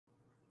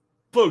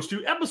folks,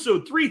 to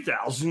episode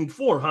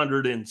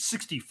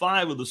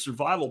 3465 of the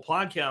Survival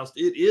Podcast.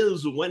 It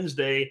is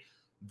Wednesday.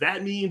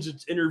 That means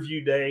it's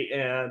interview day,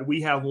 and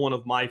we have one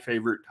of my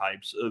favorite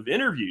types of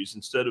interviews.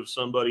 Instead of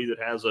somebody that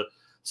has a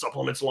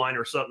supplements line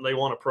or something they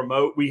want to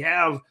promote, we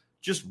have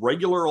just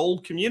regular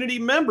old community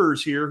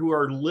members here who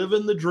are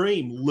living the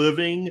dream,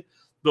 living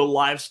the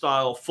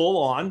lifestyle full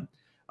on.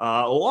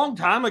 A long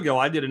time ago,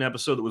 I did an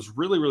episode that was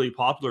really, really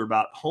popular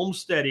about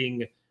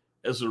homesteading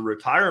as a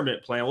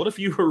retirement plan. What if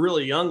you were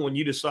really young when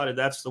you decided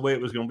that's the way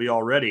it was going to be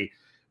already?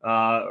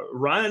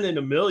 Ryan and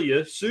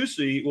Amelia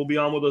Soucy will be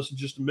on with us in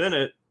just a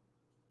minute,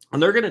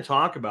 and they're going to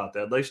talk about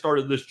that. They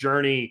started this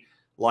journey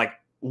like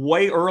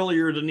way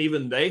earlier than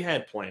even they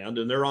had planned,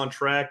 and they're on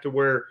track to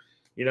where,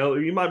 you know,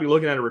 you might be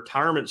looking at a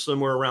retirement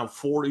somewhere around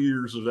 40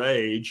 years of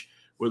age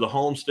with a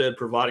homestead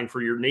providing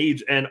for your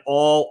needs and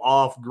all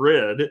off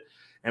grid.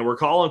 And we're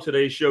calling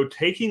today's show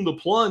Taking the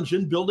Plunge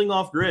and Building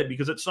Off Grid,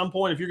 because at some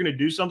point, if you're going to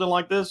do something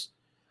like this,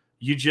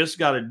 you just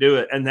got to do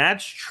it. And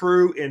that's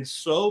true in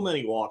so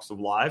many walks of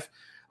life.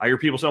 I hear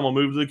people say, I'm going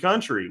to move to the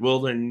country.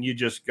 Well, then you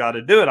just got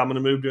to do it. I'm going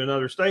to move to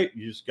another state.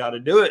 You just got to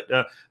do it.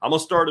 I'm going to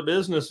start a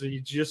business. And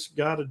you just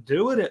got to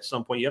do it at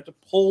some point. You have to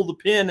pull the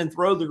pin and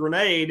throw the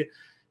grenade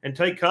and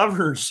take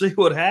cover and see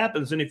what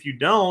happens. And if you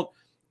don't,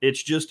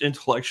 it's just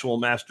intellectual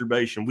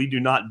masturbation. We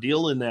do not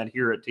deal in that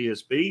here at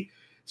TSP.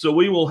 So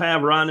we will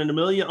have Ryan and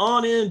Amelia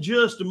on in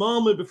just a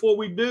moment. Before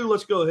we do,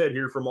 let's go ahead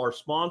here from our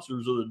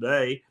sponsors of the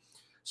day.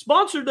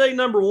 Sponsor day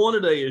number one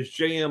today is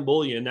JM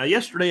Bullion. Now,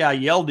 yesterday I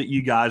yelled at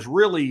you guys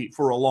really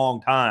for a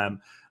long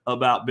time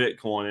about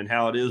Bitcoin and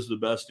how it is the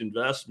best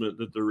investment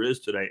that there is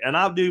today. And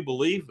I do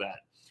believe that.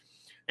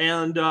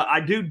 And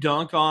I do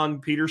dunk on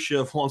Peter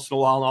Schiff once in a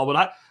while and all,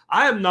 but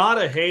I am not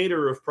a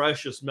hater of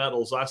precious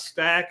metals. I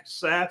stack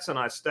sats and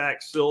I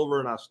stack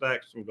silver and I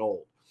stack some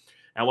gold.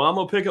 And when I'm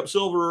going to pick up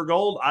silver or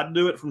gold, I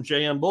do it from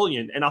JM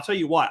Bullion. And I'll tell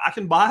you what, I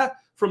can buy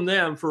from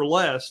them for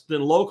less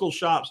than local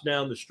shops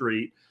down the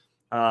street.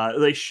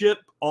 They ship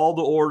all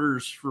the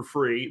orders for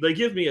free. They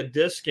give me a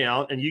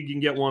discount, and you can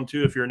get one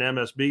too if you're an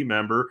MSB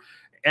member.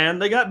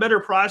 And they got better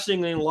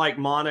pricing than like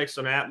Monix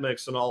and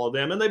Atmix and all of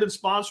them. And they've been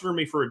sponsoring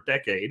me for a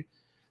decade.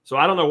 So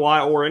I don't know why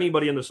or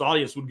anybody in this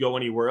audience would go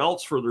anywhere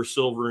else for their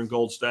silver and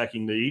gold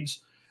stacking needs.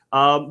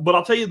 But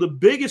I'll tell you the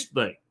biggest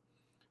thing.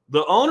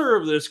 The owner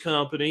of this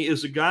company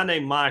is a guy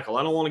named Michael.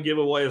 I don't want to give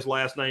away his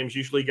last names.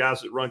 Usually guys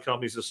that run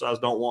companies this size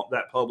don't want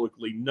that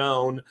publicly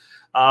known.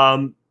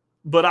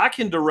 But I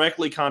can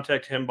directly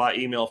contact him by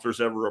email if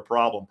there's ever a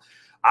problem.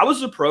 I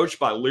was approached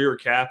by Lear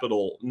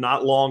Capital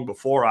not long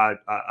before I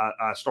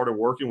started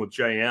working with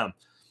JM.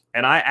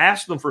 And I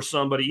asked them for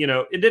somebody, you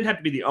know, it didn't have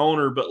to be the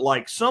owner, but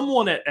like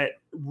someone at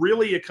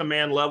really a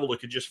command level that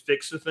could just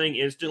fix the thing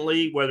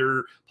instantly,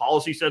 whether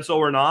policy said so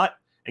or not.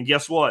 And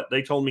guess what?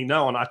 They told me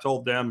no, and I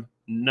told them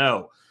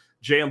no.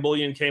 JM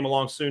Bullion came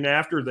along soon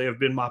after. They have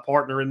been my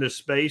partner in this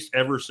space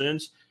ever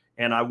since,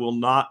 and I will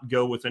not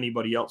go with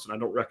anybody else, and I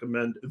don't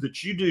recommend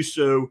that you do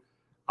so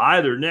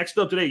either. Next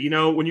up today, you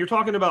know, when you're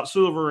talking about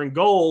silver and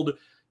gold,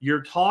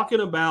 you're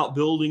talking about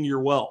building your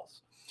wealth.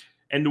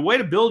 And the way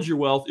to build your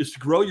wealth is to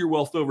grow your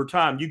wealth over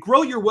time. You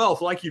grow your wealth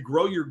like you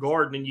grow your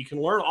garden, and you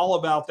can learn all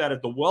about that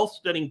at the Wealth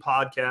Steading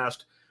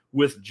Podcast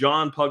with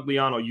John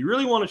Pugliano. You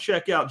really want to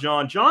check out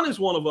John. John is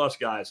one of us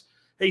guys.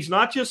 He's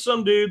not just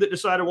some dude that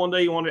decided one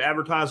day he wanted to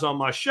advertise on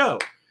my show.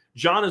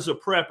 John is a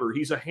prepper.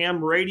 He's a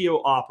ham radio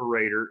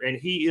operator, and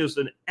he is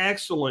an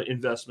excellent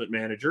investment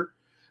manager.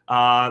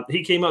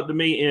 He came up to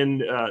me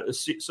in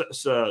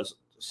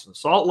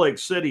Salt Lake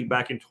City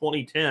back in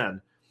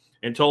 2010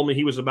 and told me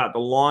he was about to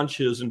launch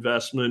his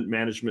investment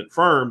management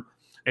firm,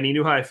 and he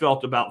knew how I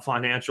felt about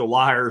financial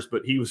liars,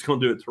 but he was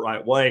going to do it the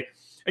right way.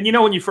 And, you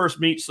know, when you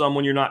first meet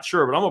someone, you're not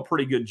sure, but I'm a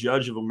pretty good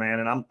judge of a man,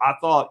 and I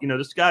thought, you know,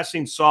 this guy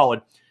seems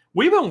solid.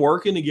 We've been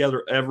working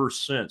together ever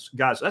since.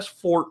 Guys, that's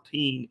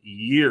 14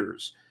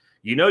 years.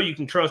 You know you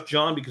can trust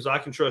John because I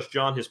can trust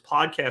John. His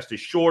podcast is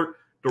short,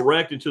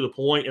 direct, and to the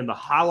point, and the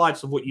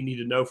highlights of what you need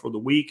to know for the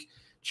week.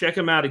 Check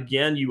him out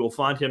again. You will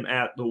find him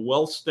at the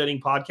Wealth Steading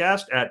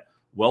Podcast at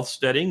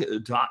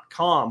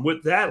wealthsteading.com.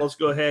 With that, let's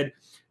go ahead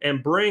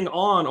and bring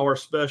on our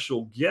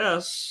special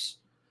guests,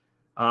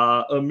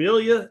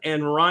 Amelia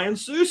and Ryan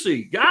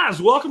Soucy.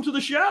 Guys, welcome to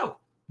the show.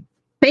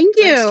 Thank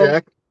you. Thanks,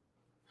 Jack.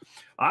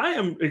 I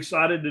am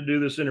excited to do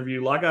this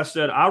interview. Like I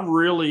said, I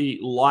really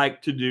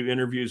like to do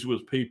interviews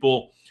with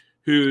people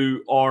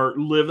who are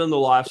living the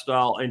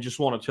lifestyle and just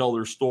want to tell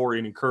their story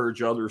and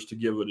encourage others to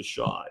give it a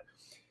shot.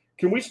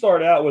 Can we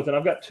start out with, and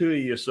I've got two of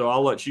you, so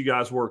I'll let you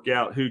guys work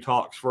out who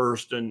talks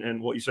first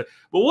and what you say.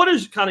 But what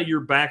is kind of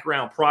your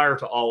background prior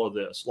to all of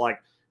this? Like,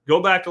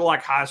 go back to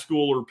like high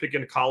school or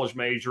picking a college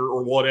major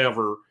or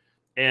whatever.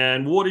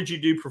 And what did you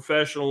do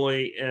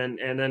professionally? And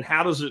then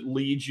how does it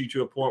lead you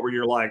to a point where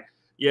you're like,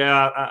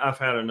 yeah, I've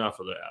had enough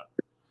of that?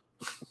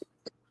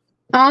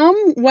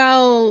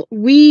 Well,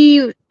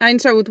 I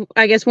start with,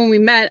 I guess when we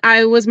met,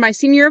 I was my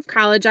senior year of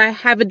college. I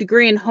have a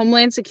degree in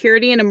Homeland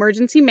Security and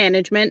Emergency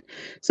Management.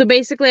 So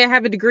basically I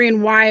have a degree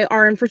in why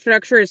our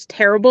infrastructure is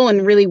terrible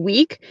and really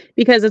weak,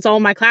 because it's all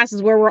my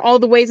classes where were all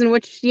the ways in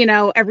which,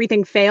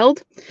 everything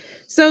failed.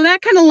 So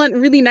that kind of lent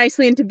really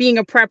nicely into being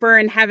a prepper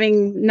and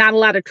having not a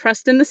lot of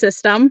trust in the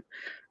system.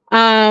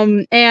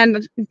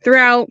 And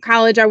throughout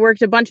college, I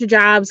worked a bunch of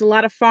jobs, a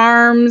lot of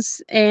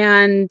farms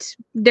and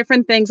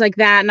different things like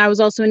that. And I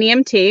was also an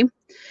EMT.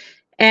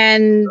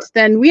 And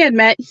then we had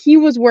met. He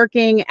was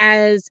working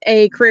as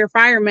a career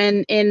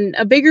fireman in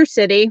a bigger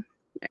city,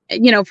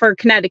 for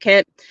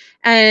Connecticut.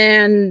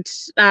 And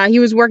he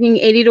was working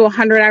 80 to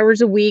 100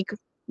 hours a week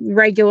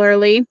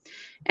regularly.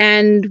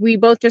 And we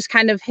both just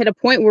kind of hit a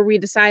point where we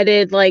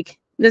decided, like,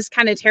 this is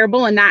kind of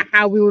terrible and not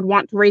how we would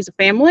want to raise a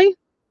family.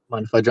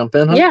 Mind if I jump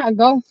in, huh? Yeah,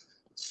 go.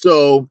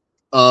 So,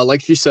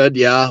 like she said,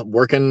 yeah,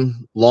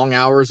 working long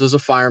hours as a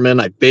fireman.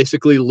 I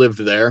basically lived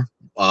there.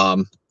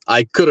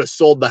 I could have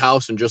sold the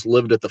house and just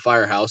lived at the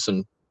firehouse,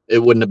 and it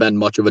wouldn't have been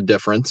much of a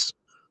difference.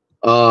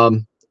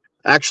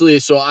 Actually,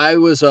 so I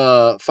was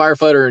a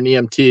firefighter and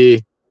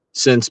EMT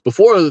since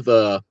before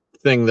the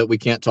thing that we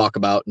can't talk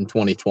about in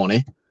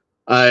 2020.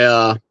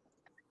 I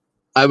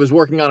was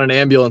working on an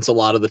ambulance a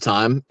lot of the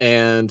time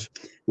and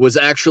was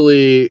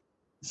actually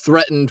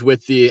threatened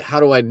with the, how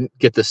do I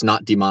get this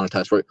not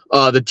demonetized for you?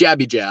 The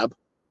jabby jab.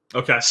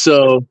 Okay.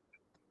 So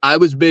I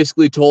was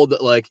basically told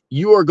that, like,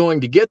 you are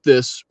going to get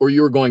this or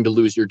you are going to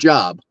lose your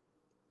job.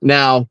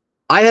 Now,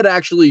 I had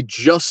actually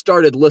just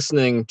started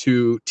listening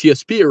to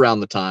TSP around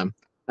the time.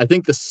 I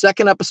think the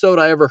second episode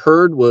I ever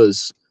heard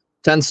was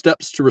 10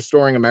 Steps to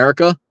Restoring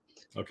America.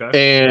 Okay.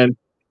 And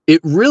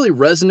it really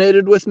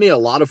resonated with me, a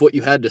lot of what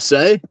you had to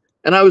say.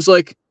 And I was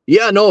like,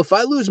 yeah, no, if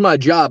I lose my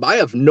job, I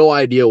have no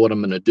idea what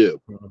I'm going to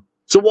do. Mm-hmm.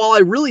 So while I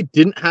really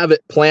didn't have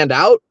it planned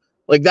out,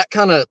 like, that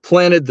kind of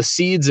planted the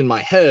seeds in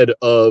my head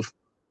of,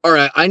 all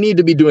right, I need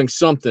to be doing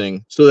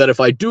something so that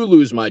if I do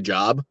lose my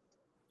job,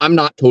 I'm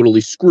not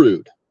totally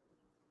screwed.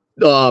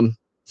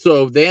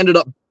 So they ended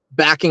up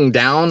backing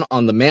down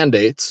on the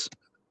mandates,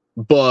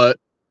 but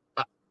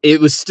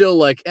it was still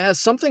like,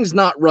 something's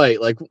not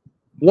right. Like,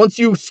 once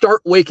you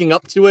start waking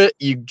up to it,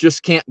 you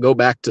just can't go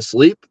back to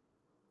sleep.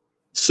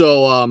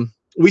 So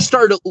we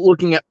started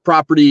looking at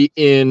property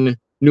in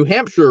New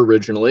Hampshire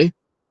originally,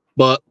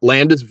 but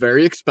land is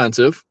very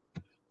expensive.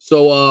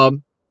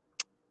 So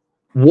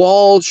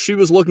while she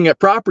was looking at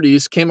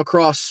properties, came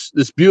across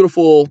this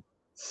beautiful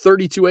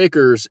 32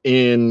 acres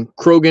in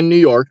Croghan, New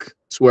York.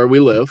 It's where we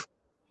live.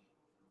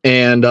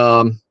 And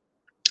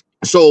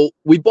so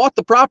we bought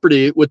the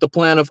property with the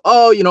plan of,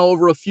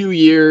 over a few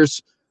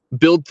years,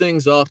 build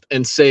things up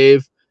and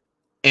save.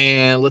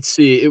 And let's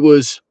see, it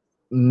was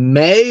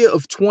May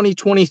of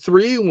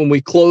 2023 when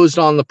we closed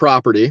on the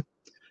property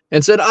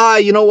and said,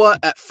 you know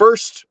what? At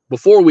first,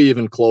 before we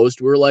even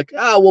closed, we were like,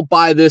 we'll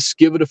buy this,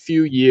 give it a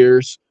few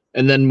years,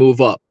 and then move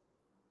up.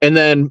 And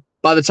then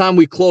by the time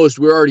we closed,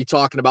 we were already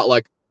talking about,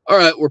 like, all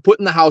right, we're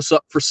putting the house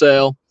up for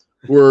sale.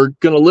 We're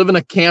going to live in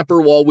a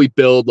camper while we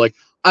build. Like,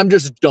 I'm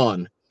just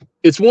done.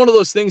 It's one of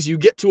those things, you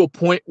get to a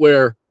point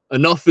where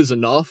enough is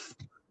enough.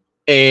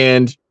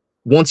 And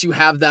once you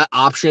have that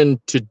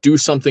option to do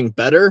something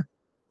better,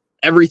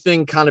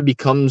 everything kind of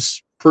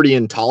becomes pretty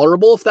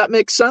intolerable, if that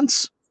makes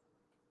sense.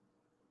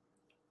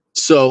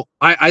 So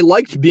I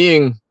liked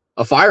being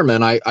a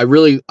fireman. I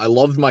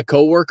loved my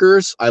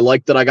coworkers. I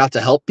liked that I got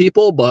to help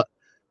people, but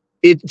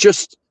it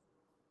just,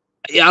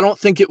 I don't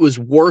think it was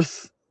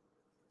worth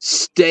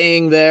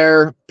staying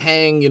there,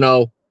 paying,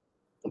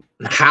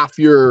 half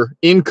your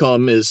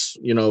income is,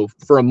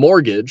 for a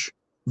mortgage,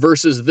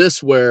 versus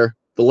this where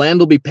the land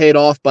will be paid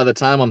off by the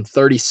time I'm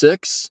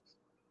 36,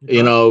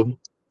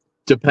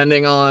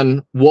 depending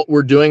on what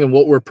we're doing and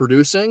what we're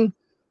producing.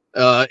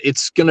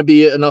 It's going to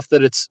be enough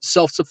that it's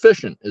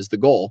self-sufficient is the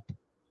goal.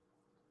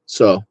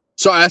 So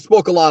sorry, I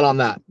spoke a lot on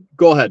that.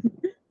 Go ahead.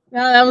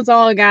 No, that was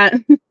all I got.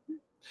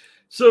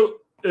 So,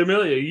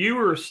 Amelia, you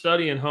were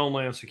studying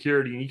Homeland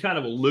Security, and you kind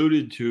of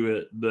alluded to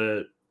it,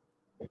 that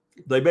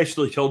they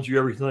basically told you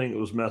everything that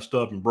was messed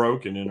up and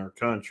broken in our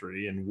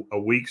country and a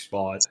weak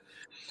spot.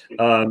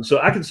 So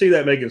I can see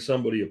that making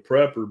somebody a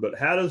prepper, but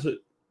how does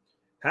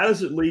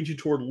it lead you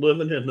toward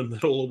living in the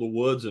middle of the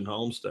woods and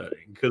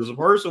homesteading? Because a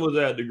person with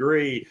that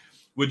degree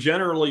would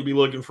generally be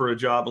looking for a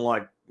job in,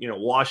 like,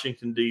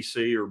 Washington,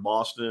 D.C. or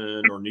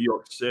Boston or New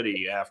York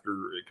City after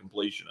the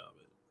completion of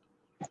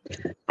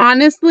it.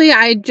 Honestly,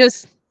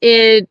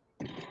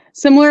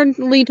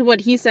 similarly to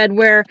what he said,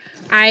 where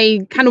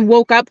I kind of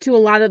woke up to a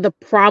lot of the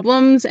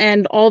problems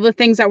and all the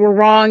things that were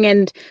wrong.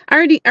 And I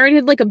already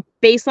had like a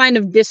baseline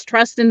of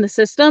distrust in the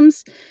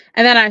systems.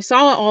 And then I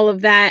saw all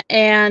of that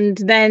and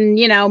then,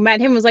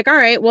 met him, was like, all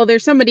right, well,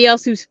 there's somebody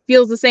else who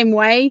feels the same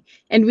way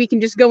and we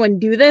can just go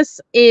and do this.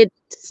 It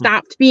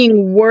stopped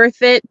being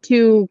worth it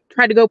to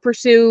try to go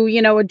pursue,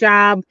 a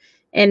job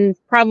and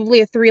probably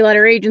a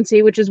 3-letter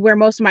agency, which is where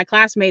most of my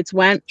classmates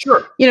went.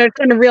 Sure.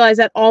 Trying to realize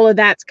that all of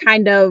that's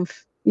kind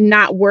of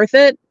not worth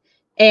it.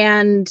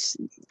 And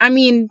I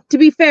mean, to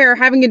be fair,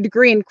 having a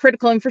degree in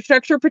critical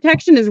infrastructure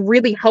protection is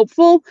really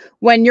helpful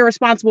when you're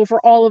responsible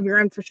for all of your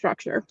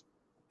infrastructure.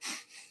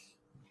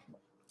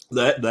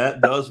 That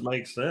does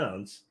make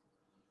sense.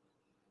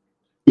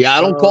 Yeah,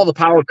 I don't call the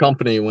power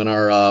company when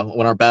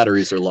our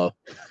batteries are low.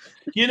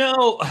 You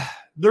know,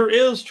 there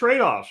is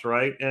trade-offs,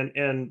 right?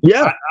 And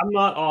yeah, I'm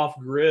not off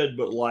grid,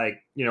 but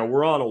like, you know,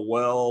 we're on a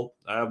well.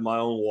 I have my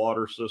own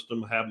water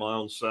system, have my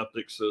own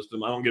septic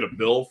system. I don't get a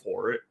bill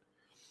for it.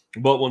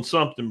 But when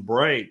something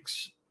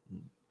breaks,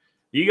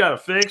 you got to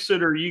fix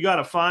it, or you got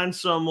to find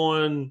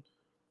someone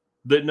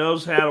that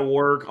knows how to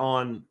work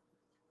on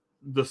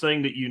the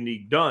thing that you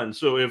need done.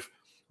 So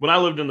when I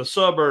lived in the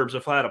suburbs,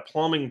 if I had a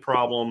plumbing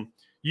problem,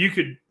 you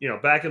could, you know,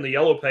 back in the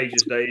Yellow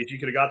Pages days, you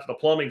could have got to the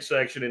plumbing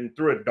section and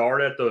threw a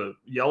dart at the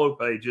Yellow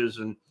Pages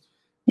and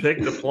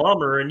picked the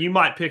plumber, and you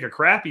might pick a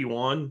crappy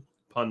one,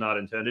 pun not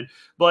intended,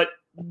 but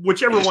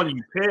whichever one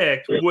you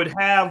picked would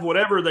have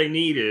whatever they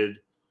needed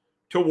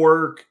to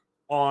work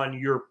on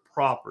your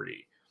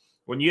property.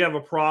 When you have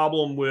a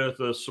problem with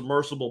a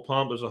submersible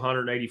pump that's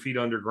 180 feet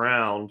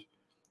underground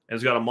and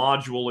it's got a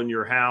module in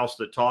your house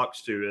that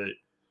talks to it,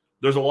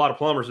 there's a lot of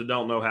plumbers that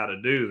don't know how to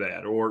do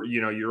that. Or,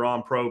 you know, you're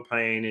on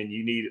propane and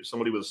you need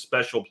somebody with a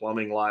special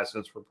plumbing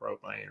license for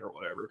propane or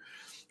whatever.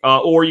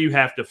 Or you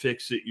have to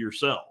fix it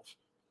yourself.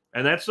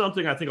 And that's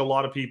something I think a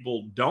lot of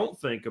people don't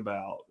think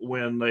about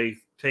when they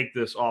take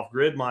this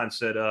off-grid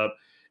mindset up.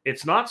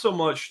 It's not so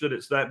much that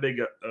it's that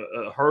big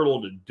a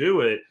hurdle to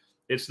do it.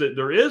 It's that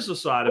there is a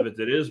side of it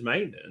that is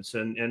maintenance,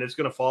 and it's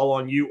going to fall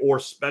on you or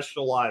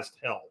specialized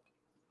help.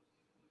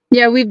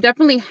 Yeah, we've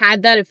definitely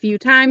had that a few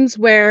times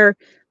where,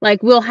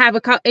 like, we'll have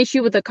a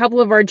issue with a couple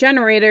of our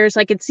generators.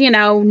 Like, it's, you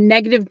know,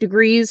 negative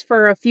degrees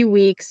for a few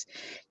weeks,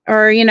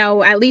 or, you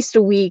know, at least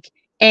a week.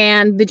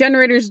 And the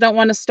generators don't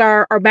want to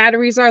start. Our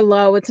batteries are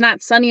low. It's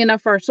not sunny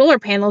enough for our solar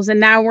panels.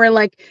 And now we're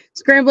like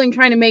scrambling,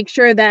 trying to make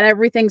sure that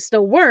everything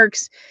still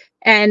works.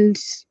 And,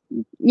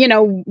 you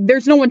know,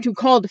 there's no one to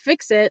call to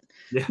fix it.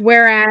 Yeah.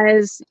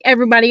 Whereas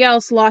everybody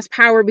else lost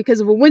power because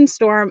of a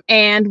windstorm,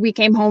 and we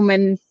came home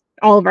and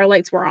all of our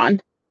lights were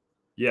on.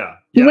 Yeah.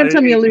 You win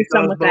some, you lose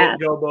some with that.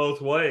 Go both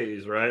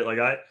ways, right? Like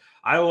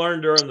I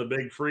learned during the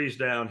big freeze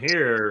down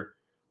here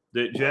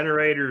that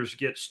generators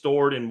get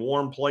stored in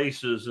warm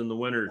places in the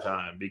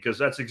wintertime, because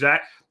that's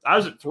I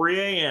was at 3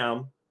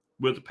 a.m.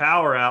 with the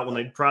power out when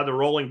they tried the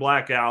rolling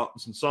blackout,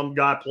 and some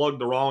guy plugged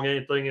the wrong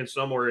thing in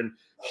somewhere and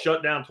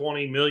shut down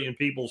 20 million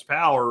people's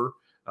power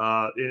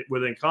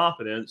with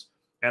incompetence.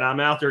 And I'm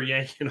out there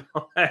yanking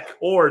on that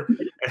cord,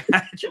 and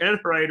that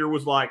generator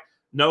was like,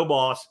 "No,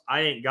 boss, I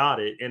ain't got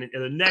it." And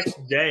the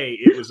next day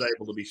it was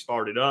able to be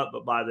started up,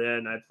 but by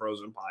then I had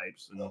frozen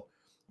pipes and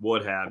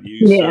what have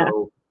you. Yeah.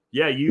 So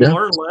yeah, you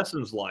learn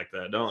lessons like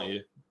that, don't you?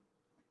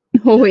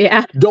 Oh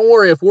yeah. Don't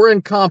worry, if we're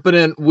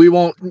incompetent, we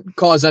won't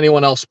cause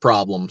anyone else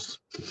problems.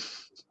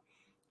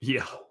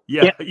 Yeah.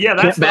 That's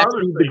the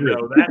other thing,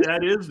 though.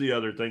 That is the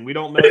other thing. We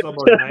don't mess up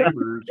our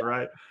neighbors,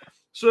 right?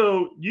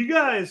 So you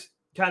guys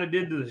kind of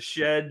did the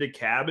shed to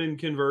cabin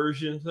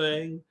conversion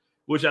thing,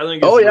 which I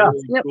think is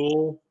really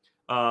cool.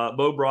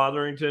 Bo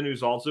Brotherington,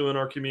 who's also in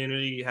our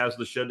community, has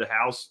the Shed to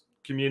House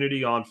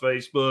community on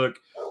Facebook.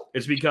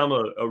 It's become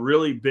a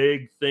really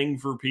big thing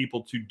for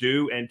people to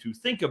do and to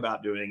think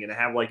about doing and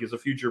have like as a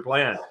future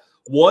plan.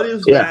 What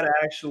is that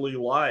actually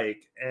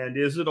like? And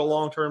is it a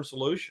long-term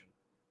solution?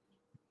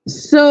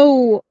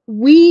 So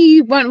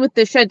we went with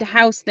the Shed to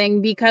House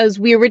thing because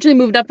we originally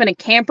moved up in a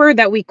camper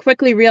that we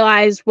quickly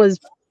realized was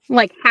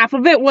like half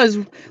of it was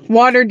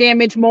water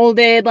damage,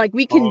 molded. Like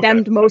we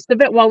condemned most of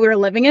it while we were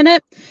living in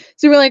it.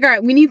 So we're like, all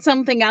right, we need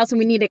something else and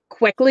we need it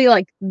quickly.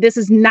 Like this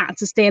is not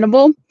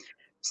sustainable.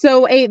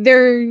 So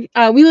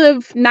we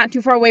live not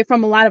too far away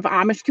from a lot of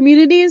Amish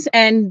communities,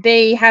 and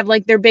they have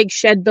like their big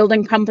shed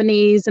building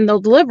companies and they'll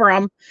deliver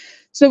them.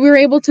 So we were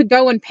able to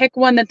go and pick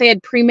one that they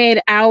had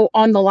pre-made out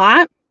on the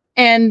lot,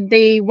 and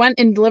they went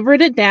and delivered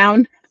it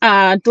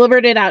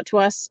out to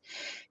us.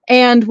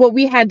 And what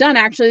we had done,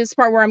 actually, this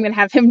part where I'm going to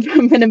have him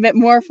jump in a bit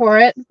more for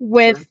it,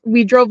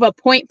 we drove a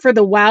point for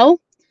the well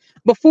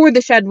before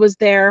the shed was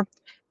there,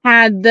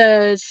 had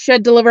the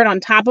shed delivered on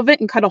top of it,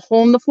 and cut a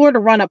hole in the floor to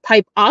run a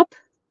pipe up.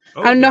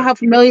 I don't know how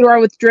familiar you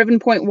are with driven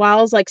point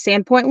wells, like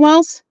sand point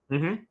wells.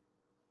 Mm-hmm.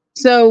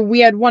 So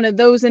we had one of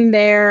those in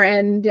there,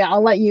 and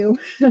I'll let you.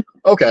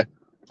 Okay.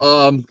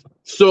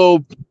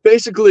 So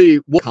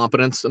basically,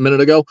 competence a minute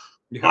ago.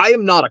 Yeah. I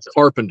am not a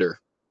carpenter.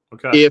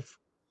 Okay.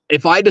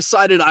 If I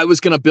decided I was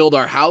going to build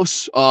our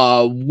house,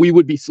 we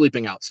would be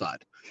sleeping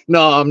outside.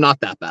 No, I'm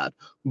not that bad.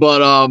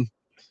 But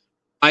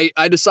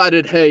I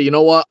decided, hey, you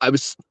know what?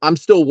 I'm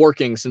still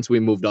working since we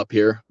moved up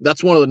here.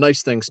 That's one of the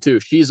nice things too.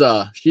 She's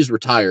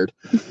retired,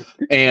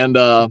 and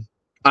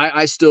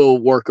I still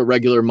work a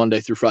regular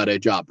Monday through Friday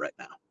job right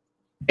now.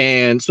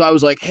 And so I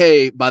was like,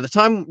 hey, by the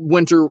time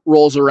winter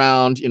rolls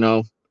around, you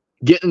know,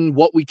 getting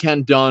what we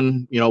can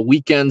done, you know,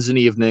 weekends and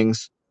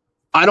evenings,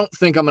 I don't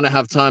think I'm going to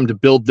have time to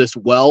build this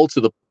well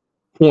to the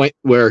point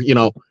where, you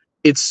know,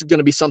 it's going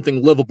to be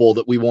something livable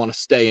that we want to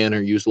stay in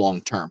or use long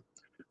term.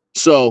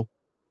 So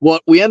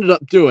what we ended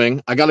up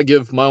doing, I got to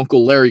give my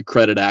Uncle Larry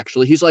credit,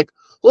 actually. He's like,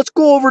 let's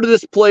go over to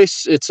this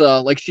place. It's,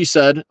 like she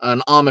said,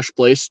 an Amish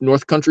place,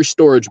 North Country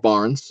Storage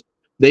Barns.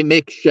 They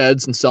make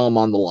sheds and sell them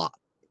on the lot.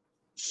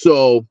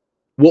 So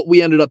what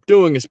we ended up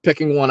doing is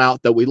picking one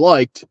out that we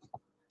liked,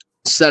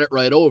 set it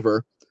right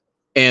over.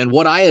 And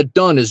what I had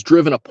done is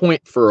driven a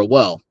point for a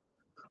well.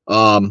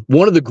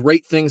 One of the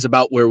great things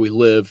about where we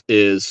live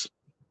is,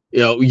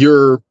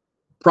 you're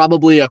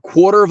probably a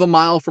quarter of a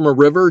mile from a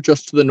river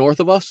just to the north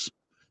of us.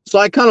 So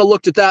I kind of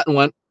looked at that and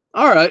went,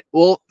 all right,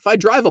 well, if I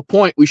drive a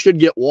point, we should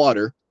get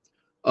water.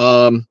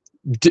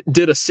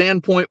 Did a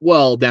sand point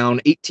well down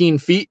 18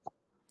 feet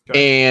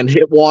and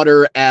hit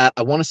water at,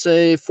 I want to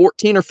say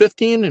 14 or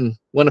 15, and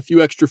went a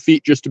few extra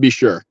feet just to be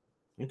sure.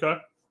 Okay.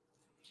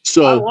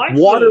 So I like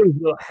water,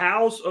 the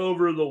house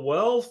over the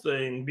well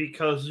thing,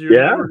 because you're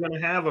never going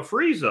to have a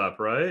freeze up,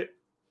 right?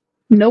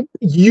 Nope.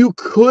 You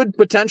could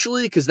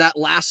potentially, because that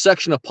last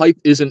section of pipe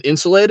isn't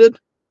insulated.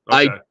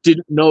 Okay. I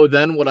didn't know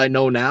then what I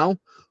know now.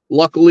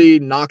 Luckily,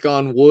 knock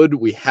on wood,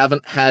 we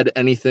haven't had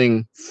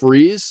anything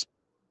freeze,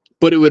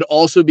 but it would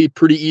also be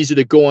pretty easy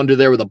to go under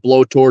there with a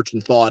blowtorch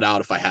and thaw it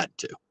out if I had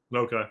to.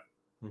 Okay.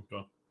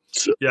 Okay.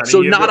 So, yeah,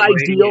 so not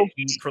ideal.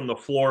 Heat from the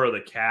floor of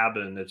the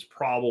cabin, it's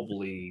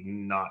probably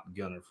not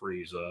gonna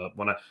freeze up.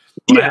 When I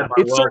had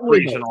my well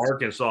freeze in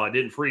Arkansas, it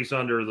didn't freeze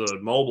under the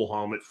mobile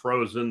home; it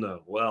froze in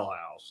the well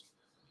house.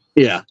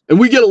 Yeah, and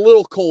we get a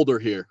little colder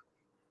here.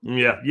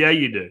 Yeah,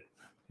 you do.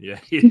 Yeah.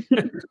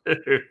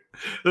 The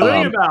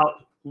thing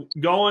about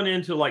going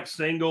into like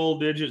single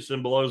digits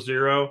and below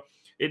zero,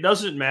 it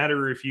doesn't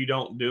matter if you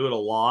don't do it a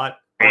lot.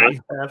 All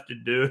you have to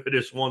do it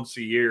is once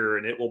a year,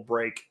 and it will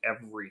break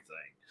everything.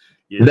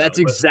 That's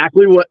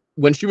exactly what,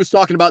 when she was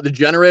talking about the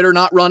generator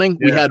not running,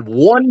 we had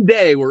one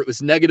day where it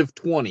was negative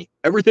 20.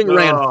 Everything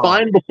ran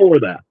fine before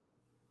that,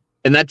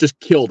 and that just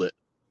killed it.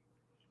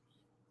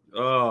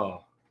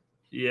 Oh,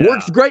 yeah.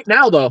 Works great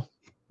now, though.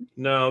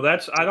 No,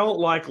 I don't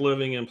like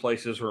living in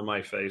places where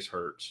my face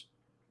hurts.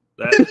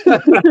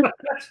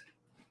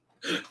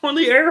 When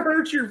the air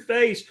hurts your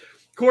face.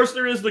 Of course,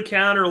 there is the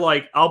counter,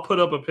 like, I'll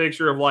put up a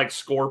picture of, like,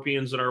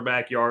 scorpions in our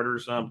backyard or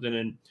something,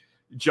 and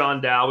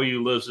John Dowie,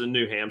 who lives in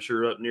New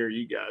Hampshire up near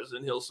you guys,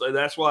 and he'll say,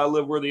 that's why I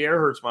live where the air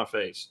hurts my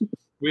face.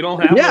 We don't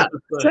have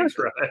those things,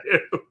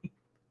 right?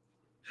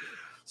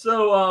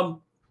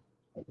 So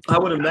I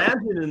would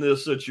imagine in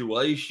this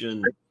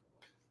situation,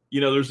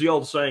 there's the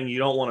old saying, you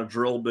don't want a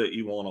drill bit,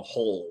 you want a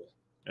hole.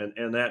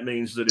 And that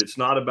means that it's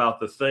not about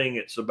the thing,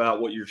 it's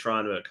about what you're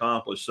trying to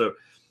accomplish. So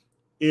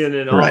in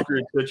an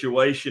off-grid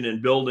situation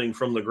and building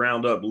from the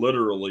ground up,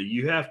 literally,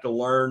 you have to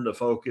learn to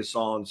focus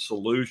on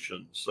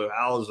solutions. So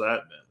how has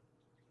that been?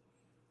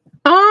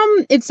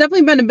 It's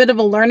definitely been a bit of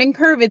a learning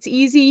curve. It's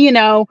easy,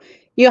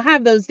 you'll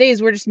have those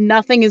days where just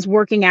nothing is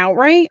working out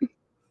right.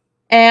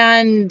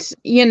 And,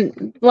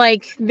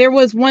 like there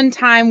was one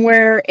time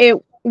where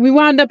we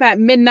wound up at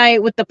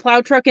midnight with the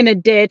plow truck in a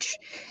ditch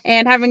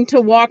and having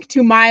to walk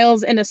 2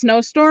 miles in a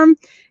snowstorm.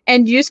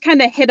 And you just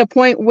kind of hit a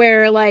point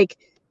where like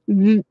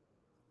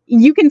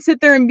you can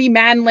sit there and be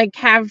mad and like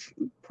have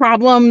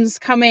problems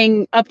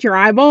coming up to your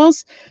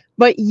eyeballs,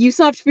 but you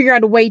still have to figure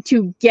out a way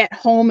to get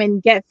home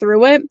and get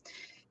through it.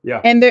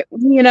 Yeah. And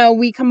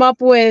we come up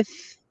with,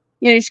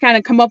 just kind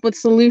of come up with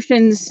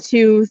solutions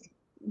to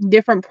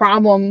different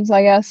problems,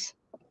 I guess.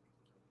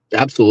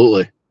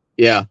 Absolutely.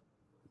 Yeah.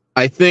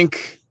 I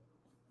think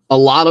a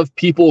lot of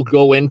people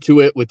go into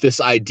it with this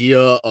idea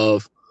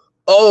of,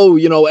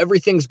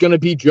 everything's going to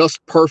be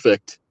just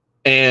perfect.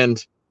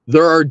 And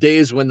there are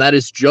days when that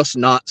is just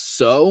not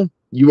so.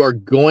 You are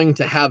going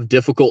to have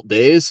difficult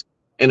days.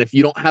 And if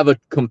you don't have a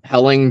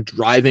compelling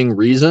driving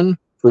reason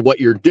for what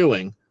you're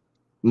doing,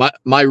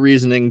 my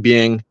reasoning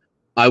being,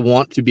 I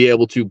want to be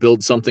able to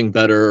build something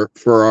better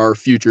for our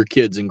future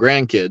kids and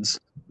grandkids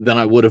than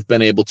I would have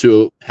been able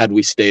to had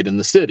we stayed in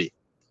the city.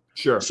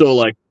 Sure. So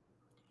like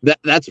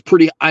that's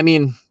pretty,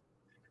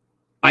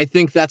 I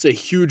think that's a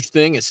huge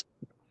thing, is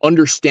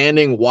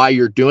understanding why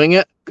you're doing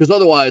it. Because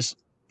otherwise,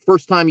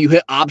 first time you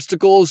hit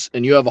obstacles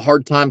and you have a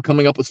hard time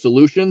coming up with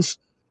solutions,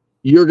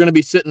 you're going to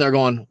be sitting there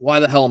going,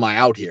 why the hell am I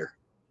out here?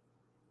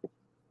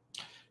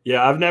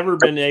 Yeah, I've never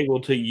been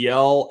able to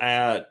yell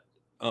at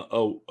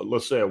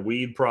let's say a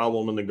weed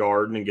problem in the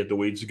garden and get the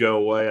weeds to go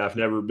away. I've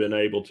never been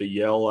able to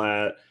yell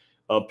at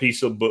a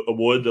piece of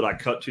wood that I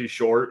cut too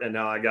short and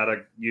now I got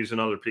to use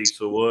another piece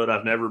of wood.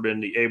 I've never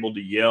been able to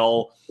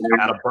yell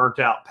at a burnt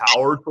out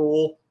power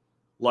tool.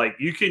 Like,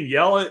 you can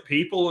yell at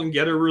people and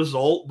get a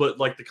result, but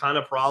like the kind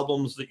of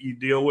problems that you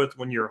deal with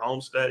when you're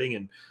homesteading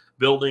and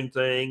building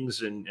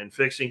things and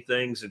fixing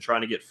things and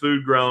trying to get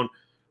food grown,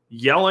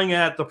 yelling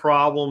at the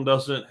problem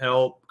doesn't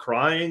help.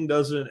 Crying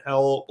doesn't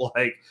help.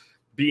 Like,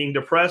 being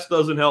depressed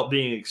doesn't help.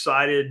 Being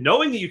excited,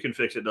 knowing that you can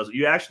fix it doesn't.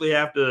 You actually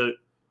have to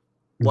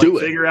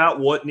figure out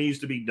what needs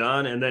to be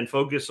done and then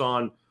focus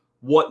on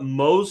what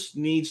most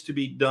needs to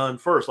be done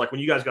first. Like when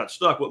you guys got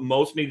stuck, what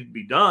most needed to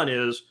be done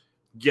is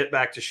get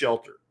back to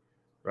shelter,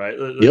 right?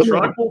 The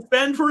truck will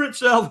fend for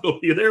itself. It'll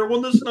be there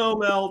when the snow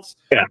melts,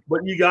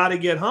 but you got to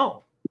get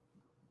home.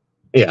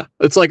 Yeah.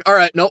 It's like, all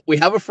right, no, we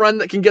have a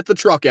friend that can get the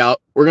truck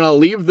out. We're going to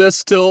leave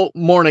this till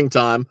morning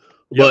time.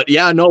 Yep. But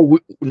yeah, no,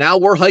 now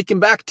we're hiking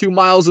back 2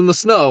 miles in the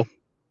snow.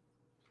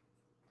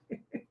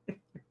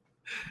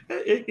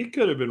 It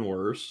could have been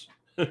worse.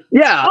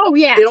 Yeah. Oh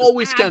yeah. It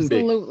always can be.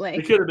 Absolutely.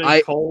 It could have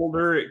been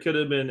colder. It could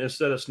have been,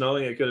 instead of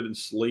snowing, it could have been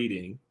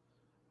sleeting.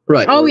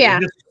 Right. Oh yeah.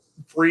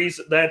 Freeze.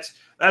 That's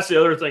the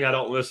other thing I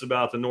don't miss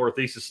about the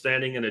Northeast, is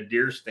standing in a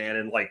deer stand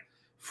and like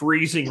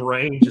freezing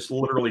rain, just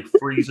literally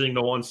freezing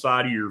to one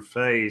side of your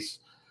face.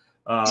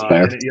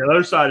 And the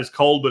other side is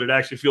cold, but it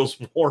actually feels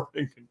warm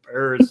in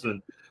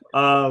comparison.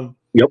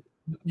 Yep.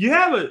 You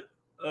have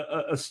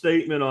a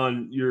statement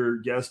on your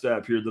guest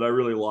app here that I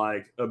really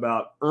like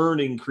about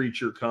earning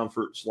creature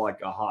comforts like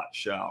a hot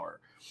shower.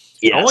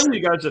 Yes. I want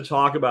you guys to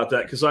talk about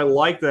that, because I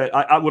like that.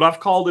 What I've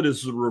called it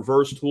is the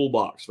reverse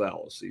toolbox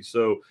fallacy.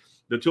 So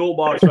the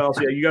toolbox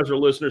fallacy, you guys are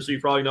listeners, so you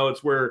probably know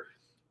it's where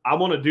I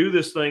want to do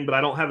this thing, but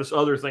I don't have this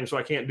other thing, so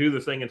I can't do the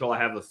thing until I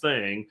have the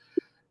thing.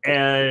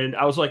 And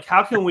I was like,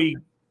 how can we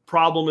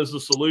problem is the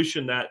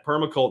solution that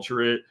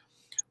permaculture it,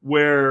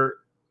 where,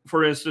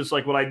 for instance,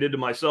 like what I did to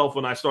myself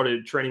when I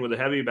started training with a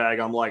heavy bag,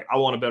 I'm like, I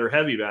want a better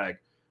heavy bag.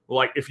 Well,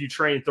 like if you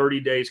train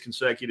 30 days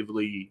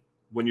consecutively,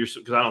 when you're,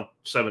 because I don't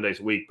 7 days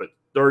a week, but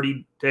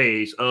 30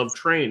 days of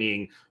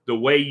training the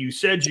way you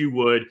said you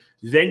would,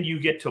 then you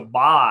get to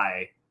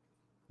buy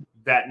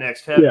that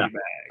next heavy bag.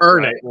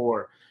 Earn right? it.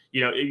 Or,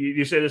 you know,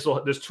 you say this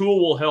tool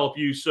will help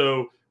you.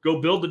 So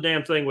go build the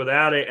damn thing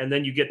without it. And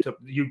then you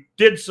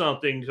did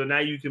something. So now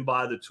you can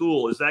buy the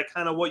tool. Is that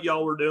kind of what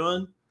y'all were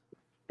doing?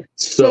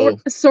 So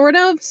sort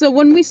of. So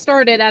when we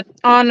started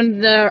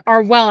on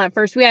our well at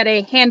first, we had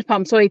a hand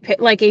pump, so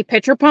like a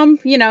pitcher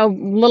pump, you know,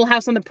 Little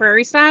House on the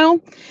Prairie style.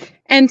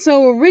 And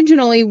so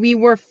originally we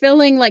were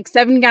filling like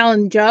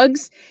 7-gallon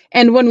jugs.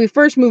 And when we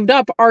first moved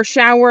up, our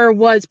shower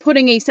was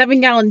putting a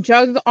 7-gallon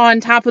jug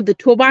on top of the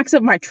toolbox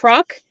of my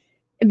truck,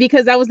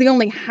 because that was the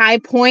only high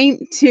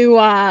point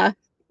to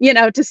you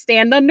know, to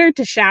stand under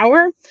to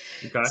shower.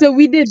 Okay. So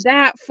we did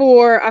that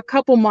for a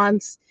couple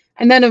months.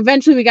 And then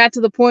eventually we got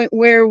to the point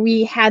where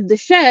we had the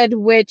shed,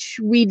 which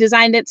we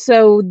designed it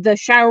so the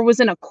shower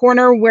was in a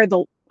corner where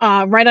the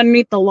right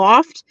underneath the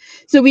loft.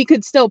 So we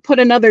could still put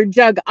another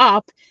jug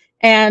up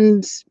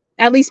and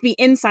at least be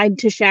inside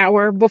to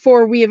shower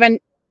before we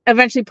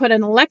eventually put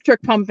an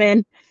electric pump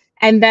in.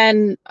 And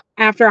then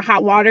after a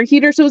hot water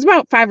heater. So it was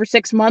about 5 or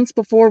 6 months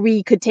before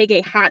we could take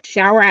a hot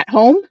shower at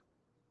home.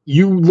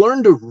 You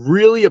learn to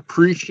really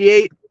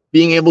appreciate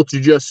being able to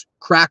just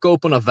crack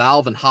open a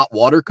valve and hot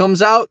water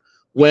comes out,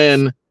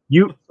 when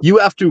you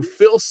have to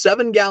fill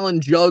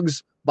 7-gallon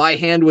jugs by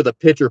hand with a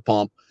pitcher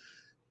pump,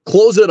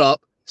 close it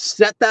up,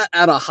 set that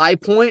at a high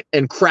point,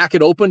 and crack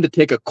it open to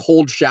take a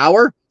cold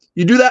shower.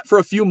 You do that for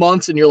a few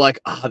months and you're like,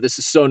 this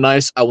is so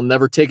nice. I will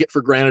never take it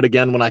for granted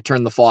again when I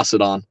turn the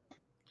faucet on.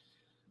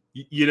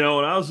 You know,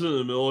 when I was in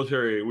the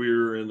military, we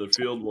were in the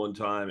field one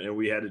time and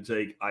we had to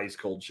take ice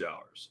cold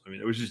showers. I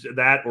mean, it was just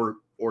that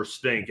or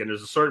stink. And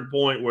there's a certain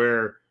point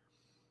where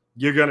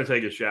you're going to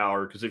take a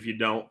shower, because if you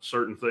don't,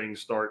 certain things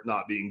start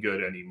not being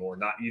good anymore.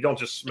 You don't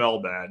just smell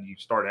bad, you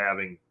start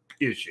having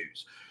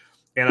issues.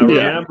 And I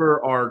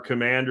remember our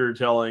commander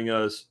telling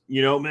us,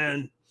 you know,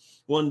 man,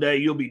 one day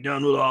you'll be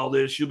done with all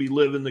this. You'll be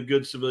living the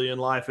good civilian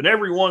life. And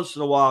every once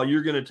in a while,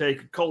 you're going to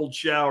take a cold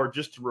shower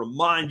just to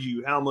remind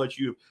you how much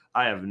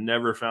I have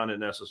never found it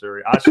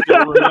necessary. I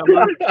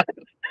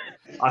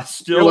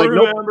still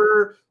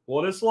remember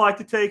what it's like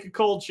to take a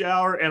cold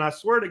shower. And I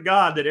swear to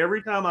God that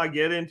every time I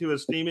get into a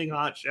steaming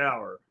hot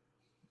shower,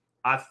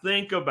 I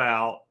think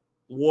about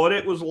what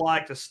it was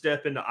like to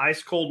step into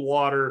ice cold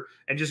water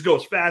and just go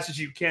as fast as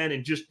you can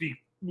and just be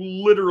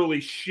literally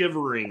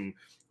shivering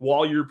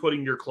while you're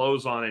putting your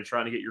clothes on and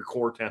trying to get your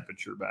core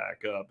temperature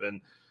back up. And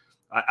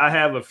I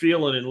have a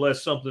feeling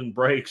unless something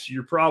breaks,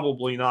 you're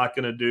probably not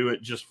going to do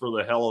it just for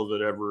the hell of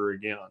it ever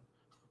again.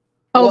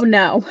 Oh,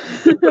 no.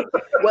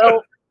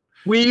 Well,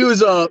 we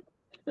use a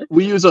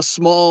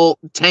small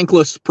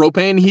tankless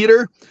propane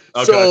heater.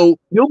 Okay. So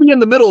you'll be in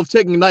the middle of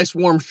taking a nice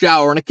warm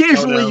shower and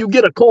occasionally you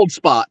get a cold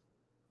spot.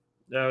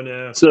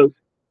 No. So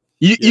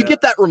you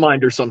get that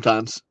reminder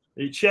sometimes.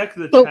 You check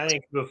the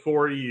tank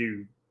before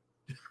you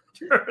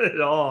turn it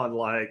on,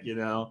 like, you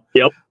know.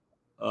 Yep.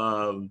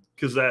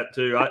 Because that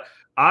too.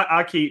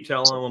 I keep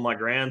telling him when my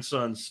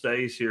grandson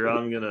stays here,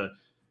 I'm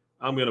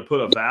gonna put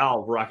a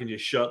valve where I can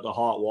just shut the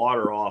hot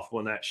water off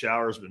when that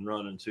shower's been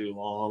running too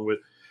long.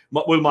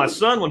 With my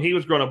son, when he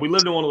was growing up, we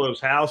lived in one of those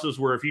houses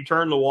where if you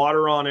turn the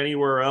water on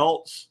anywhere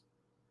else,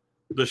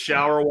 the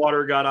shower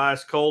water got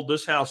ice cold.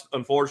 This house,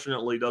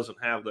 unfortunately, doesn't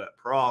have that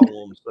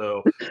problem,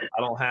 so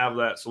I don't have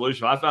that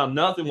solution. I found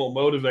nothing will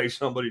motivate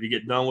somebody to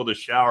get done with a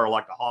shower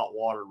like the hot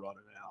water running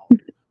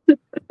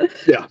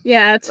out.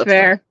 Yeah, that's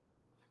fair.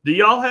 Do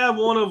y'all have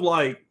one of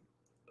like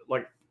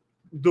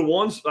the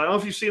ones? I don't know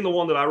if you've seen the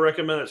one that I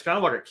recommend. It's kind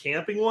of like a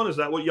camping one. Is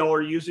that what y'all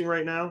are using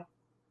right now?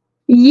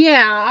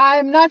 Yeah,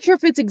 I'm not sure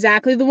if it's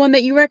exactly the one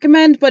that you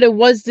recommend, but it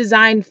was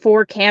designed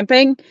for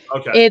camping.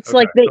 Okay. It's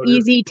like the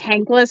Easy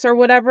Tankless or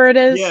whatever it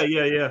is.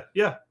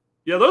 Yeah.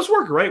 Those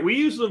work great. We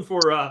use them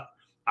for, I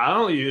I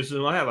don't use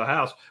them. I have a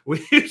house.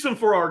 We use them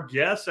for our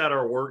guests at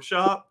our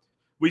workshop.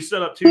 We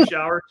set up 2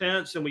 shower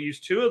tents, and we use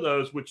 2 of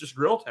those with just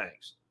grill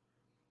tanks.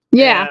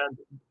 Yeah.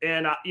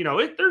 And you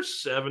know,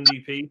 there's 70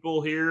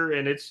 people here,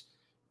 and it's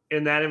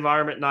in that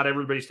environment. Not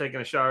everybody's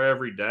taking a shower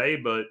every day,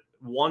 but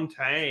 1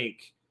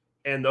 tank,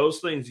 and those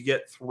things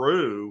get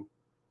through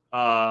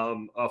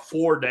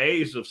 4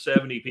 days of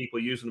 70 people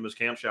using them as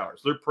camp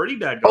showers. They're pretty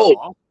dead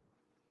awesome.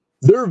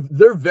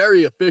 They're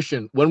very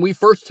efficient. When we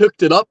first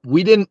hooked it up,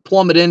 we didn't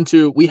plumb it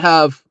into. We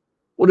have,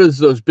 what is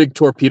those big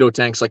torpedo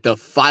tanks, like the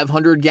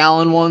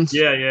 500-gallon ones?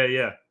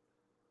 Yeah.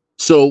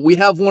 So we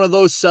have one of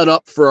those set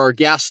up for our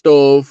gas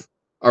stove,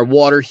 our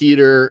water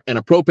heater, and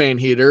a propane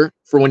heater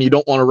for when you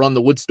don't want to run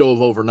the wood stove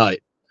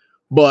overnight.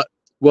 But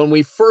when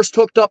we first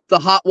hooked up the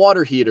hot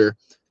water heater,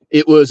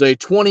 it was a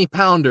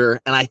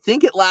 20-pounder, and I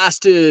think it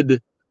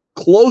lasted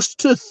close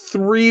to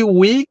 3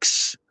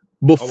 weeks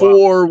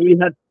before we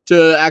had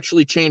to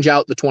actually change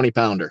out the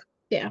 20-pounder.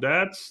 Yeah.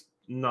 That's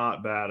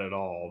not bad at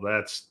all.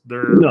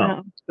 They're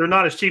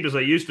not as cheap as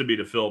they used to be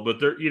to fill, but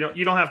they're, you know,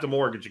 you don't have to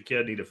mortgage a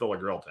kidney to fill a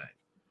grill tank.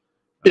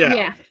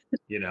 Yeah.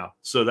 You know,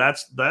 so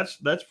that's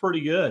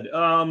pretty good.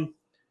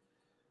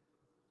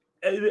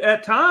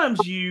 At times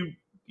you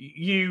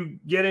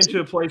get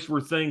into a place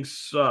where things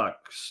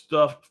suck,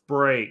 stuff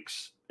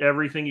breaks,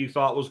 everything you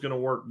thought was going to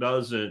work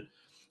doesn't.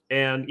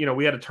 And, you know,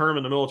 we had a term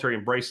in the military,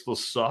 embrace the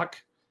suck.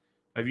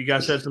 Have you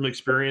guys had some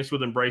experience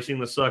with embracing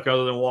the suck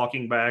other than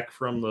walking back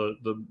from the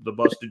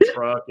busted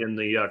truck and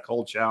the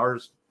cold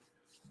showers?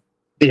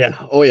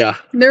 Yeah. Oh, yeah.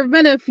 There have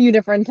been a few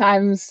different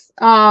times.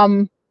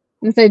 And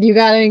said, you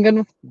got any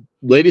good?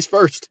 Ladies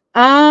first.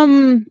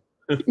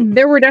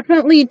 There were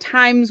definitely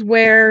times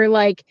where,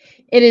 like,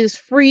 it is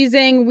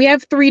freezing. We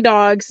have 3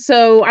 dogs.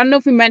 So I don't know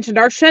if we mentioned,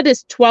 our shed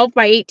is 12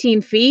 by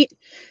 18 feet.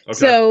 Okay.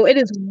 So it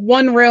is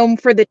 1 room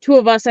for the 2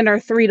 of us and our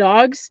 3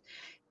 dogs.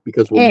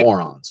 Because we're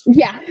morons.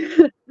 Yeah.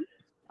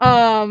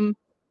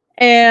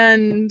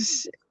 And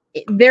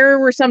there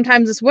were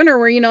sometimes this winter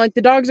where, you know, like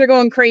the dogs are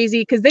going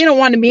crazy because they don't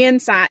want to be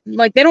inside.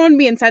 Like, they don't want to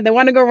be inside. They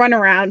want to go run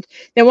around.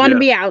 They want to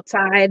be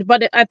outside.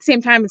 But at the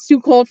same time, it's too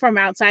cold from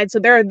outside. So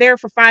they're there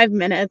for 5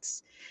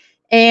 minutes.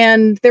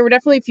 And there were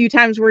definitely a few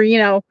times where, you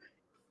know,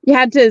 you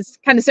had to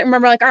kind of sit and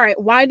remember, like, all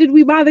right, why did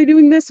we bother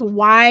doing this?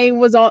 Why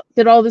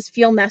did all this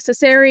feel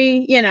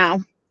necessary? You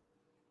know,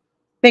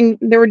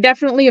 there were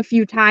definitely a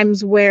few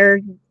times where,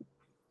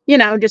 you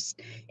know,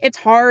 just, it's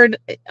hard.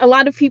 A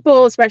lot of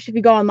people, especially if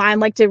you go online,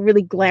 like to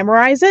really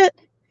glamorize it.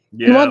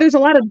 Yeah. And while there's a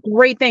lot of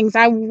great things,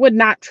 I would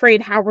not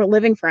trade how we're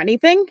living for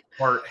anything.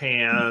 Heart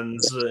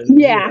hands. And,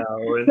 you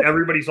know, and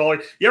everybody's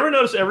always, you ever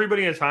notice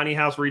everybody in a tiny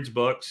house reads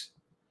books?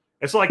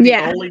 It's like the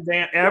only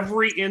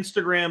every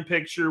Instagram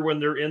picture when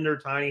they're in their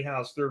tiny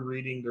house, they're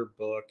reading their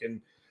book,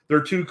 and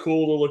they're too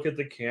cool to look at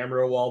the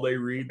camera while they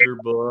read their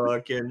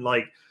book. And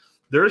like,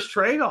 there's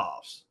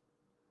trade-offs.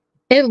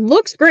 It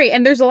looks great,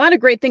 and there's a lot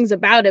of great things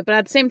about it, but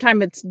at the same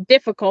time, it's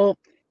difficult.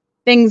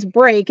 Things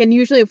break, and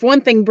usually if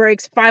one thing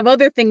breaks, 5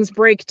 other things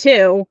break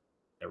too.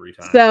 Every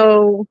time.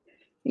 So,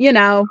 you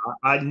know.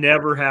 I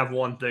never have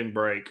one thing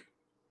break.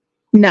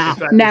 No,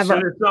 fact, never. As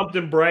soon as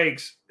something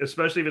breaks,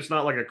 especially if it's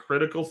not like a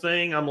critical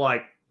thing, I'm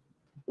like,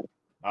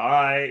 all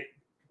right,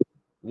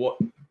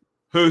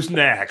 who's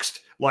next?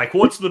 Like,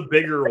 what's the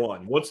bigger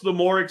one? What's the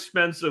more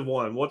expensive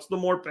one? What's the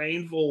more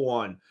painful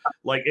one?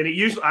 Like, and it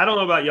usually, I don't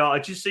know about y'all,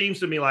 it just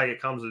seems to me like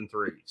it comes in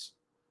 3s.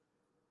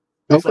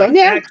 It's like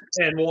X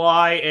and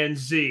Y and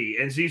Z.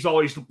 And Z's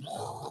always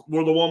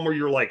were the one where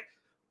you're like,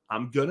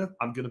 I'm gonna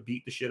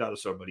beat the shit out of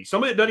somebody.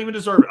 Somebody that doesn't even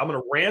deserve it. I'm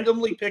gonna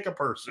randomly pick a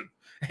person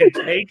and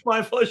take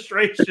my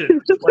frustration.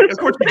 Like, of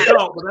course you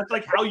don't, but that's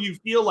like how you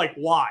feel. Like,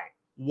 why?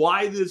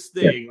 Why this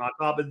thing on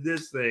top of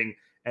this thing,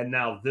 and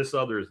now this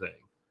other thing?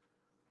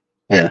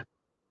 Yeah.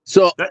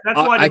 So that's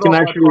why I can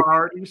actually.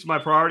 My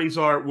priorities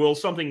are: will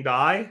something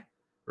die?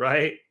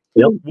 Right?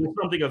 Yep. Will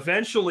something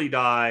eventually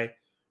die?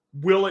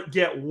 Will it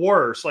get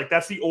worse? Like,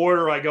 that's the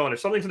order I go in. If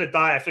something's gonna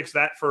die, I fix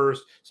that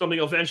first. Something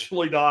will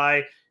eventually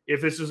die. If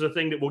this is a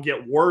thing that will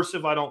get worse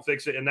if I don't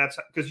fix it. And that's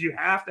because you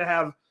have to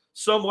have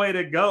some way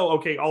to go.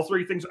 Okay, all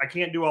 3 things, I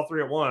can't do all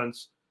 3 at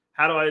once.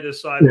 How do I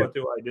decide what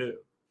do I do?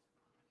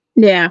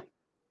 Yeah.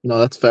 No,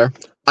 that's fair.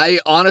 I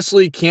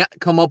honestly can't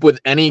come up with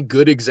any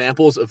good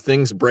examples of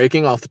things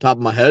breaking off the top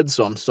of my head,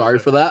 so I'm sorry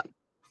for that.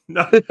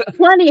 No.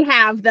 Plenty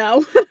have,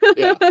 though.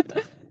 Yeah.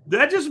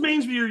 That just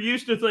means you're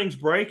used to things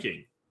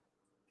breaking.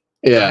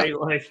 Yeah. Right?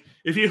 Like,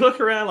 if you look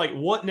around, like,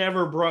 what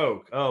never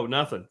broke? Oh,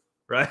 nothing.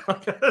 Right?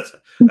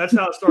 That's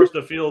how it starts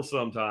to feel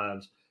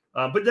sometimes.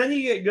 But then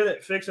you get good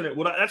at fixing it.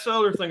 That's the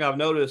other thing I've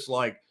noticed.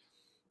 Like,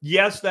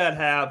 yes, that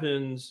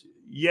happens.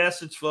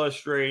 Yes, it's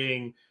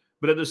frustrating.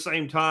 But at the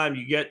same time,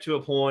 you get to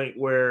a point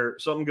where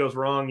something goes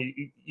wrong.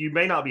 You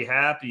may not be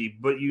happy,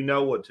 but you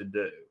know what to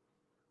do.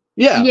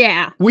 Yeah.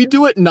 Yeah. We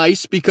do it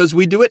nice because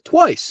we do it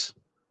twice.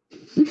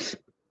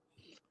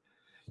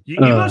 You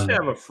must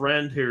have a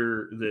friend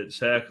here that's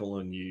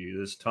heckling you,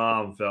 this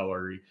Tom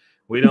feller.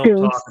 We don't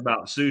talk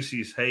about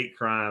Soucy's hate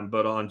crime,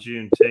 but on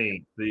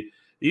Juneteenth.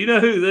 You know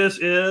who this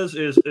is?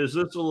 Is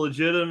this a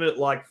legitimate,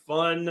 like,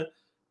 fun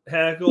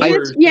heckle?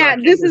 Yeah,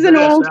 this is an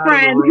old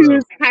friend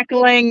who's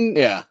heckling.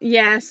 Yeah.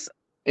 Yes.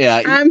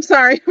 Yeah. I'm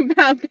sorry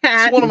about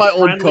that. It's one of my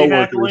old coworkers.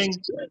 Heckling?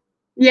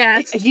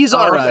 Yes. He's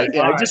all right. Okay.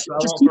 Yeah, All right. just So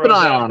keep an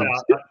eye on him.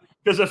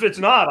 Because if it's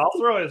not, I'll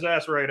throw his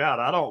ass right out.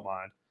 I don't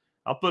mind.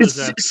 I'll put his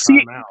ass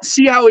out.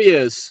 See how he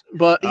is,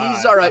 but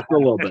he's all right for a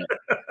little bit.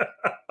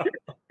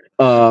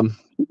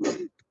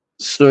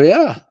 So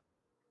yeah.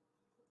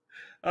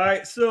 All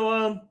right.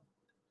 So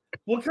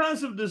what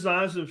kinds of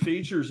designs and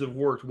features have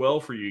worked well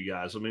for you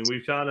guys? I mean,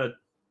 we've kind of,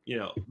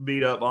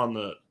 beat up on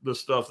the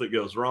stuff that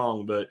goes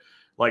wrong, but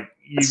like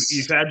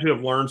you've had to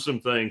have learned some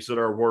things that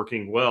are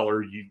working well,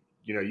 or you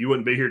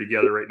wouldn't be here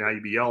together right now.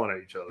 You'd be yelling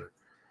at each other.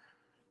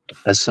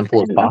 As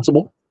simple as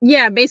possible.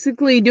 Yeah,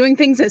 basically doing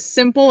things as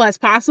simple as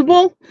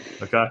possible.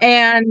 Okay.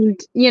 And,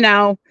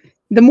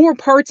 the more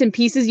parts and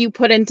pieces you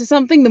put into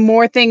something, the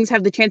more things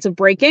have the chance of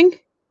breaking.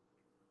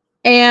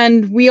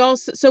 And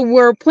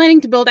we're planning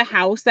to build a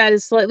house that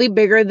is slightly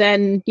bigger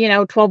than,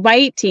 12 by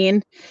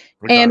 18.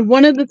 Okay. And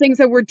one of the things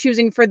that we're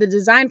choosing for the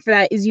design for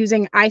that is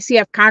using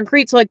ICF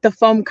concrete, so like the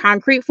foam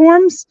concrete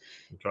forms,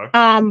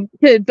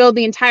 to build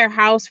the entire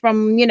house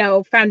from,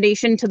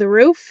 foundation to the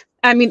roof.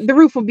 I mean, the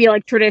roof will be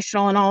like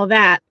traditional and all of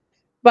that.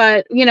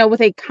 But,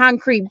 with a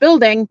concrete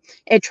building,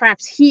 it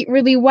traps heat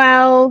really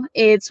well.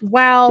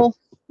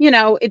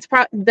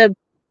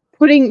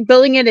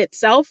 Building it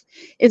itself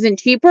isn't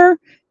cheaper.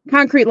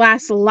 Concrete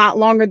lasts a lot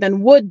longer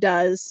than wood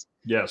does.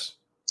 Yes.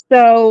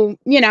 So,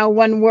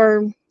 when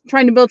we're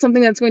trying to build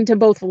something that's going to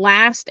both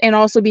last and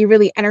also be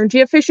really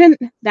energy efficient,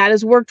 that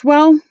has worked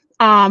well.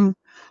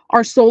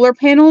 Our solar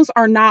panels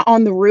are not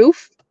on the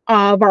roof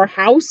of our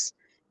house.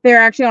 They're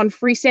actually on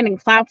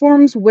freestanding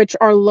platforms, which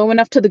are low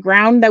enough to the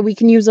ground that we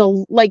can use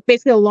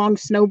basically a long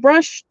snow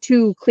brush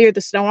to clear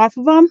the snow off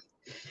of them.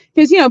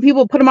 Because,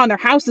 people put them on their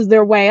houses,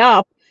 they're way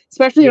up,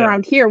 especially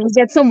around here. We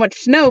get so much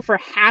snow for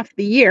half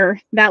the year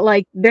that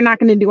they're not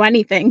going to do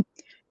anything.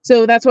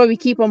 So that's why we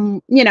keep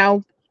them,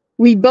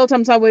 we built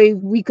them so that way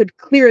we could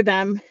clear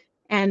them.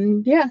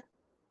 And yeah.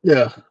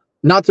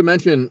 Not to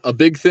mention a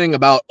big thing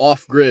about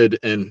off-grid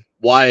and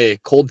why a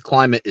cold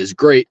climate is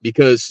great,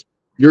 because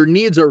your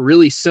needs are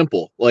really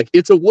simple. Like,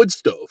 it's a wood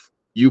stove.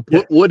 You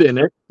put wood in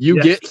it,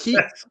 you get heat.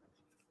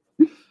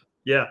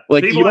 Yeah.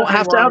 Like, people you don't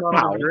have to have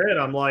power. Grid,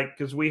 I'm like,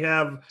 because we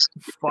have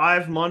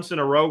 5 months in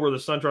a row where the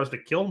sun tries to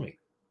kill me.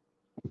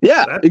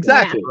 Yeah,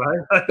 exactly.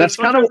 Right? That's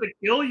kind of to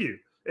kill you.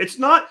 It's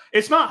not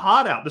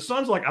hot out. The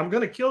sun's like, I'm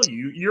going to kill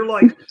you. You're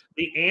like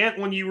the ant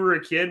when you were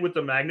a kid with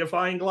the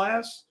magnifying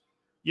glass,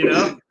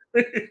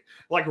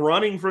 like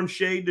running from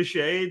shade to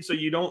shade so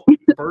you don't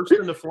burst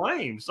into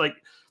flames. Like,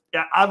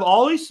 yeah, I've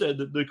always said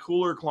that the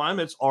cooler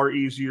climates are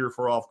easier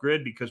for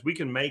off-grid because we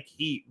can make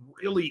heat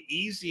really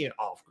easy in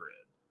off-grid.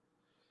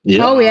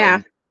 Yeah. Oh,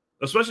 yeah.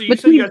 Especially, you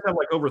said you guys have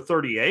like over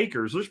 30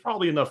 acres. There's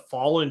probably enough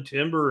fallen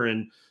timber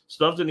and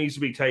stuff that needs to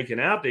be taken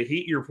out to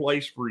heat your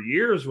place for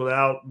years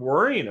without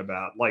worrying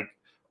about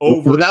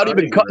without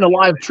even cutting a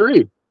live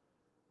tree.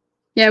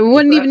 Yeah, we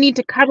wouldn't even need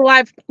to cut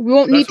we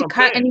won't need to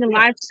cut any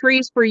live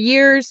trees for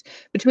years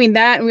between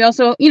that. And we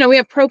also, we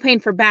have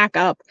propane for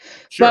backup.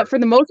 Sure. But for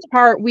the most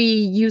part, we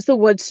use the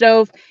wood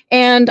stove.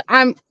 And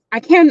I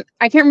can't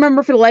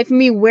remember for the life of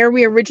me where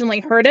we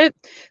originally heard it,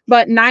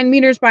 but 9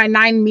 meters by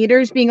 9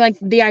 meters being like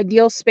the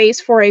ideal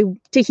space to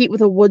heat with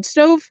a wood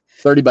stove.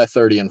 30 by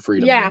 30 in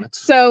freedom units.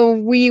 So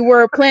we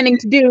were planning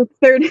to do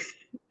 30.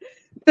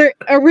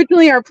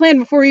 Originally, our plan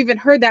before we even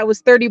heard that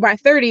was 30 by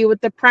 30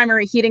 with the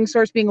primary heating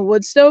source being a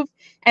wood stove.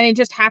 And it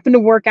just happened to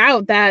work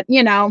out that,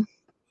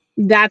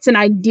 that's an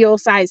ideal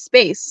size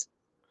space.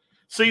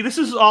 See, this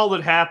is all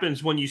that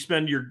happens when you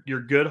spend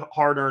your good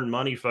hard-earned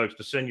money, folks,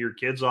 to send your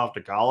kids off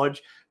to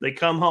college. They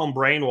come home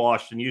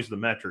brainwashed and use the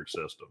metric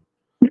system.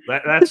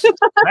 That's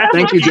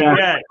Thank you, Jack.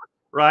 Get,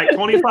 right?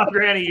 25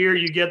 grand a year,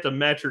 you get the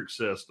metric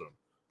system.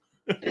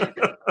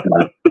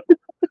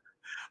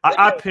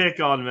 I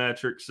pick on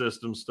metric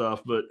system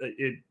stuff, but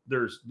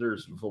there's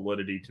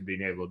validity to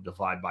being able to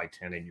divide by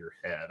 10 in your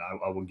head.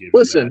 I will give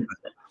you that.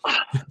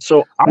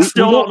 So I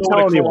still don't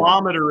know what a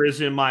kilometer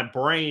is in my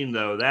brain,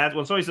 though. That's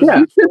when somebody says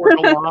 4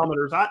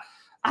 kilometers. I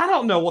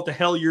don't know what the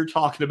hell you're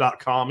talking about,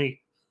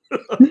 commie.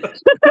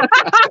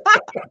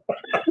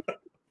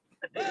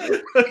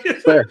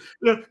 Fair.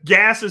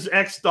 Gas is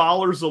X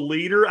dollars a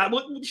liter.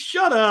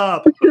 Shut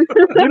up.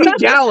 Give me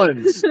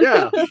gallons.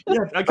 Yeah.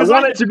 I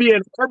want it to be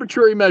an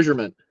arbitrary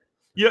measurement.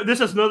 Yeah, this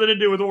has nothing to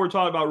do with what we're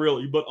talking about,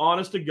 really. But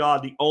honest to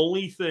God, the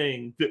only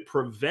thing that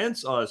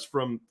prevents us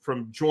from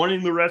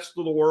joining the rest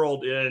of the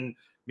world in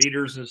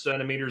meters and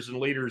centimeters and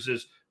liters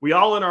is we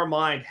all in our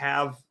mind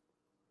have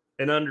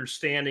an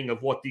understanding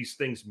of what these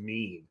things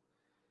mean.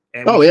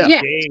 And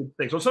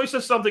things. So somebody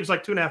says something's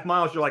like 2.5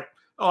 miles, you're like,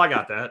 oh, I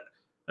got that.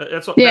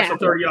 That's a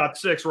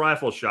 30-06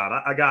 rifle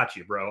shot. I got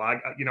you, bro. I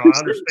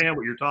understand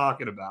what you're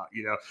talking about.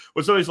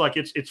 But somebody's like,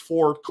 it's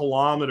 4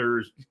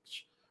 kilometers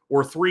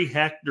or 3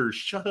 hectares.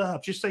 Shut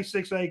up. Just say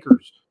 6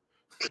 acres.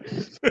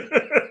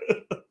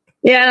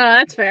 Yeah, no,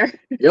 that's fair.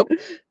 Yep.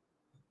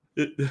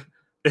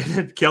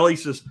 And Kelly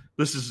says,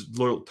 this is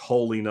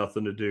totally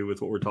nothing to do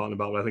with what we're talking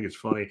about, but I think it's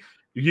funny.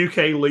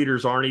 UK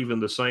liters aren't even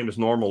the same as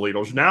normal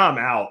liters. Now I'm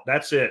out.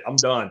 That's it. I'm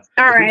done.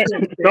 All right.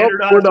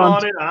 Standardized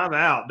on it, I'm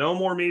out. No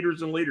more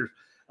meters and liters.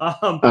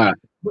 Right.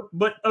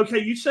 But okay,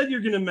 you said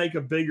you're going to make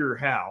a bigger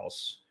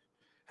house.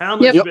 How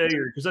much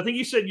bigger? Because I think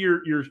you said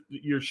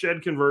your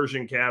shed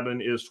conversion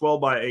cabin is 12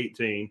 by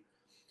 18.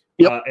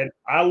 Yep. And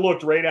I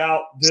looked right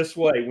out this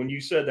way when you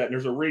said that. And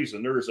there's a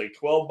reason. There is a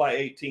 12 by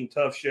 18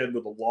 tough shed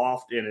with a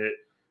loft in it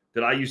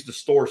that I used to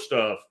store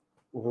stuff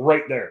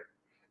right there.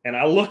 And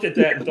I looked at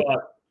that and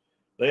thought,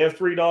 they have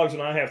 3 dogs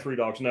and I have 3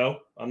 dogs. No,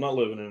 I'm not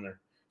living in there.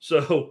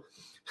 So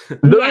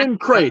they're in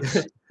crates.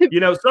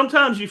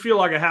 Sometimes you feel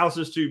like a house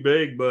is too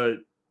big, but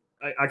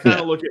I kind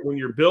of look at when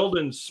you're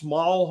building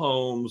small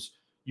homes,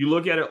 you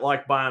look at it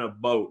like buying a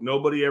boat.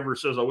 Nobody ever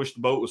says, I wish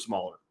the boat was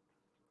smaller,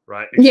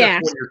 right?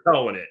 Except when you're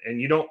towing it, and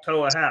you don't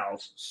tow a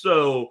house.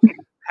 So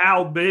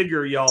how big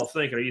are y'all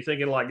thinking? Are you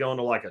thinking like going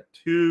to like a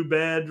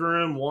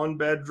 2-bedroom,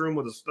 1-bedroom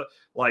with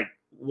like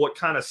what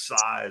kind of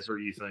size are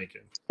you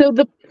thinking? So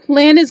the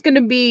plan is going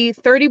to be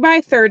 30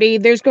 by 30.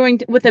 There's going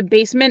to, with a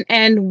basement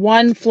and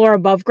 1 floor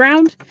above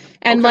ground,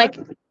 and like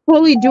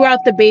totally do out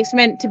the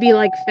basement to be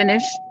like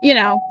finished,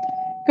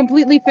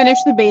 completely finish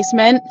the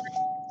basement.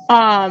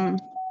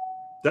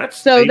 That's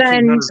so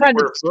then square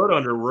foot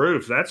under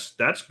roof. That's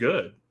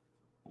good.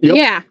 Yep.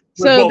 Yeah.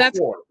 So that's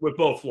with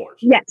both floors.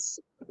 Yes.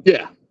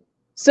 Yeah.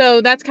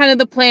 So that's kind of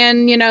the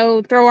plan,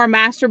 throw our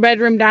master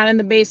bedroom down in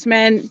the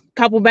basement,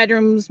 couple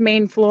bedrooms,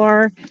 main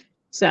floor.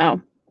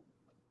 So.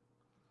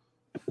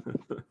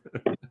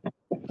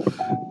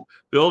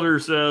 Builder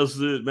says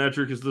that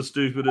metric is the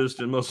stupidest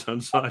and most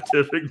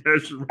unscientific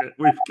measurement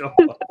we've got.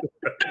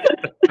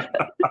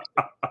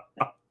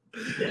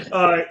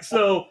 All right.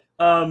 So,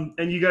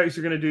 and you guys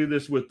are going to do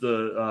this with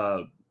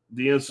the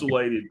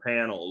insulated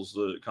panels,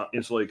 the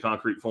insulated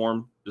concrete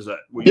form. Is that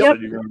what you said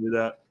you're going to do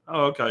that?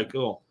 Oh, okay,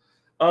 cool.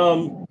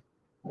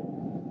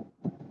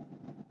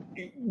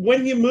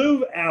 When you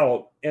move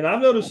out, and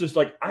I've noticed this,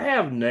 like I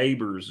have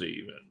neighbors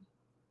even,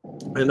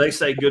 and they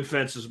say good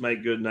fences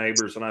make good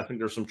neighbors, and I think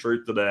there's some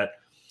truth to that.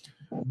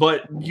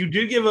 But you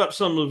do give up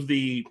some of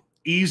the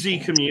easy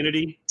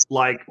community.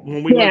 Like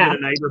when we live in a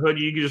neighborhood,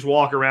 you can just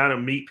walk around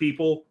and meet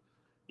people,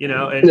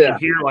 and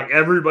here like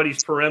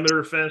everybody's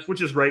perimeter fence,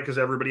 which is great because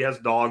everybody has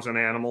dogs and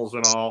animals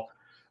and all.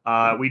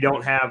 We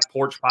don't have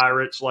porch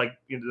pirates like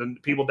the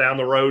people down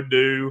the road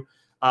do.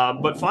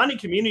 But finding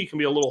community can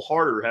be a little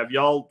harder. Have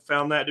y'all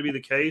found that to be the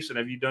case? And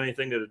have you done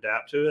anything to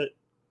adapt to it?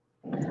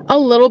 A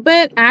little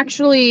bit.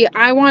 Actually,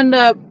 I wound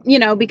up,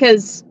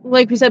 because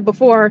like we said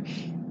before,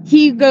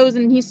 he goes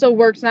and he still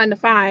works 9 to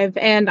 5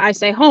 and I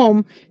stay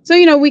home.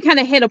 So, we kind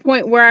of hit a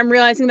point where I'm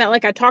realizing that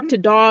like I talk to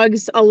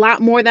dogs a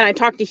lot more than I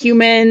talk to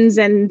humans.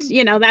 And,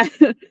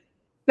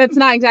 that's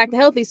not exactly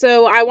healthy.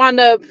 So I wound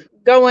up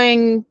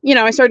going,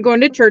 I started going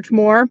to church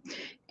more.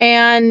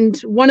 And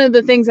one of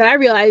the things that I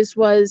realized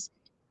was,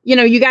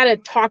 you got to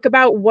talk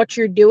about what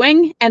you're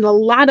doing. And a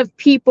lot of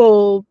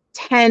people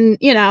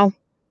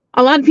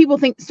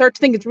start to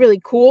think it's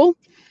really cool.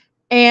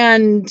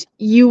 And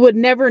you would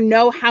never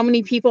know how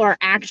many people are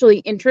actually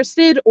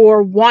interested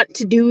or want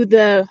to do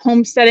the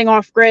homesteading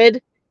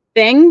off-grid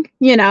thing,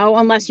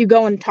 unless you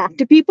go and talk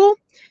to people.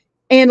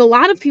 And a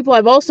lot of people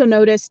I've also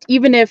noticed,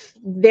 even if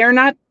they're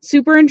not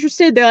super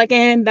interested, they're like,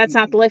 that's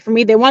not the life for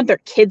me. They want their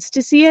kids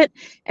to see it,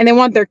 and they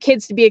want their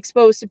kids to be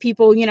exposed to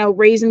people,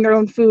 raising their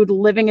own food,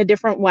 living a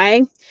different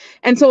way.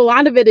 And so a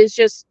lot of it is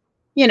just,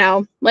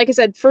 like I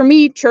said, for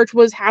me, church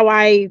was how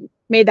I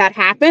made that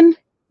happen.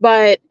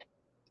 But,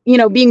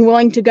 being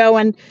willing to go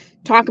and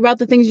talk about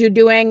the things you're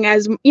doing,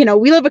 as,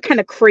 we live a kind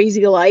of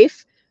crazy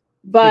life,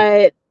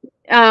 but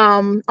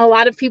a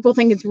lot of people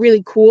think it's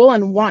really cool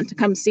and want to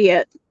come see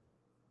it.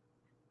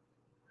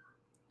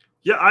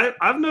 Yeah,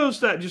 I've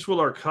noticed that just with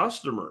our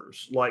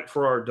customers, like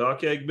for our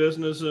duck egg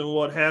business and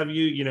what have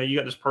you. You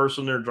got this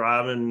person, they're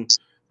driving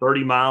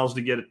 30 miles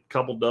to get a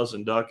couple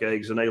dozen duck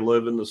eggs, and they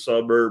live in the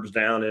suburbs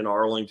down in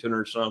Arlington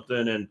or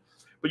something.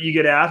 But you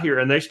get out here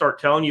and they start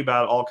telling you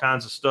about all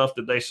kinds of stuff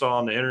that they saw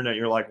on the internet.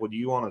 You're like, well, do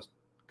you want to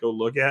go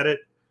look at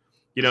it?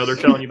 They're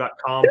telling you about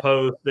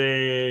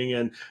composting,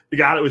 and the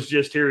guy that was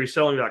just here, he's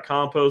telling me about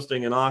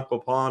composting and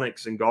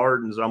aquaponics and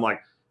gardens. I'm like,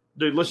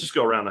 dude, let's just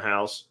go around the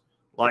house.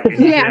 Like,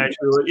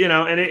 actually,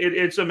 and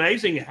it's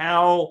amazing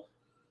how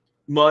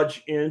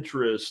much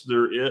interest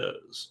there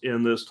is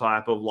in this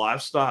type of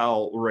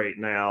lifestyle right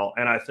now.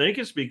 And I think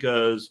it's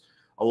because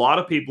a lot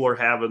of people are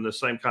having the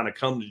same kind of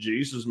come to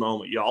Jesus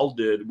moment y'all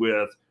did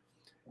with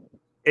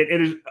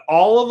it.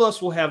 All of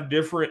us will have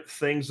different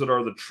things that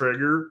are the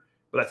trigger,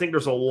 but I think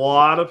there's a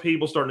lot of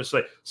people starting to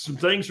say some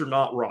things are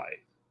not right.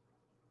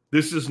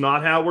 This is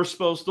not how we're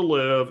supposed to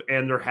live,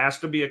 and there has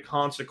to be a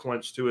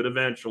consequence to it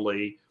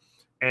eventually.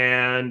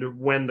 And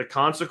when the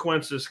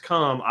consequences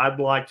come, I'd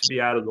like to be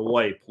out of the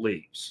way,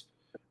 please.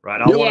 Right?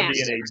 I want to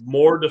be in a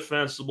more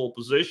defensible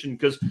position,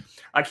 because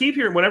I keep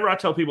hearing, whenever I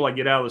tell people I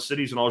get out of the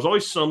cities and all, there's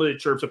always somebody that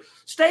chirps up,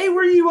 stay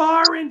where you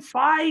are and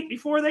fight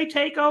before they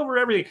take over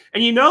everything.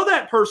 And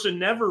that person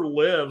never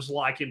lives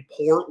like in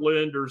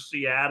Portland or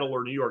Seattle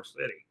or New York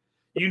City.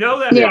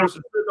 That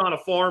person sitting on a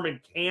farm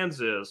in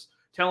Kansas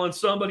telling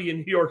somebody in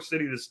New York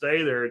City to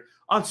stay there.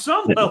 On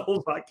some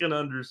levels, I can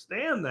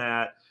understand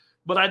that.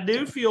 But I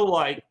do feel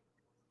like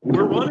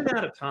we're running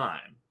out of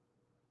time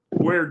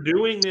where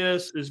doing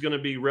this is going to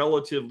be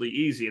relatively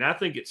easy. And I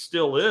think it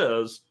still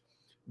is.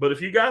 But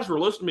if you guys were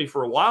listening to me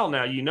for a while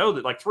now, you know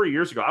that like 3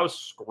 years ago, I was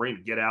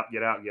screaming, get out,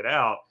 get out, get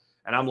out.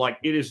 And I'm like,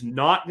 it is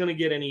not going to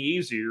get any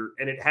easier.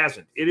 And it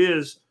hasn't. It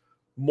is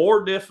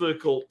more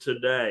difficult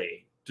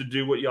today to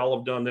do what y'all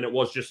have done than it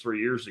was just 3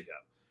 years ago.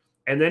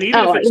 And then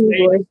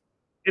even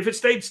if it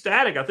stayed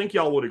static, I think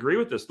y'all would agree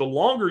with this. The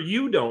longer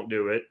you don't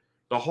do it,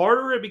 the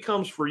harder it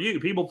becomes for you.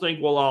 People think,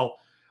 well,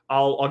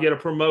 I'll get a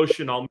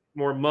promotion, I'll make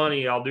more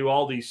money, I'll do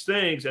all these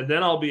things, and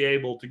then I'll be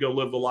able to go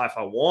live the life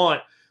I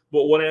want.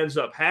 But what ends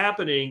up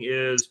happening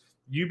is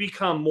you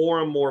become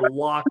more and more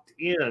locked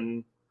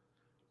in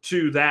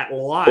to that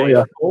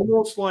life,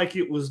 almost like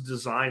it was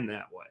designed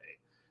that way.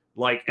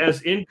 Like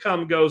as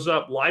income goes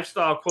up,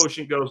 lifestyle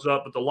quotient goes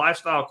up, but the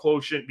lifestyle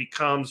quotient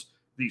becomes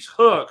these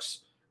hooks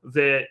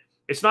that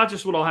it's not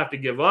just what I'll have to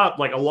give up.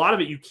 Like a lot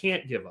of it you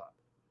can't give up,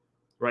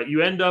 right?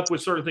 You end up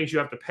with certain things you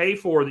have to pay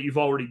for that you've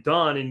already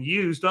done and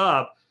used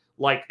up,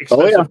 like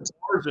expensive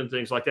cars and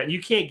things like that. And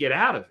you can't get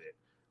out of it.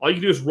 All you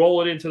can do is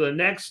roll it into the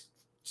next.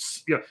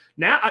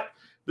 Now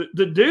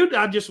the dude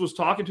I just was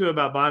talking to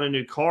about buying a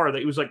new car, that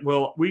he was like,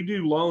 well, we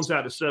do loans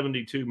out to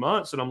 72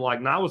 months. And I'm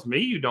like, not with me,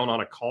 you don't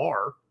on a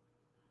car.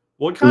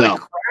 What kind of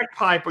crack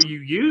pipe are you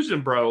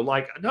using, bro?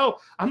 Like, no,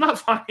 I'm not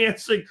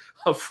financing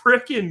a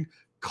freaking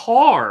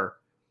car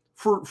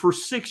for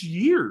 6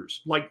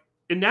 years. Like,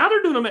 and now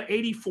they're doing them at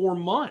 84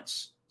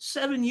 months,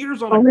 7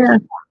 years on a car.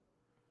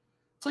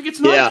 It's like, it's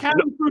not a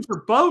cabin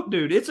cruiser boat,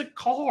 dude. It's a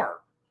car.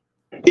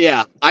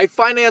 Yeah, I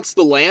financed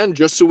the land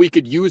just so we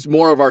could use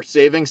more of our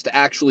savings to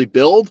actually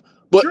build,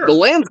 but the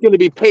land's going to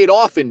be paid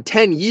off in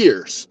 10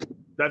 years.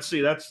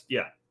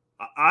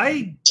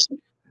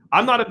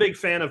 I'm not a big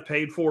fan of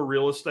paid for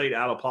real estate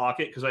out of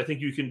pocket because I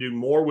think you can do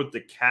more with the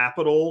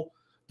capital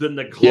than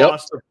the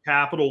cost of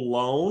capital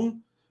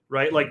loan,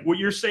 right? Like what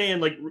you're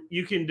saying, like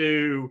you can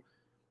do,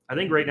 I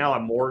think right now our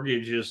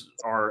mortgages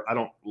are, I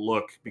don't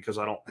look because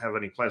I don't have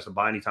any plans to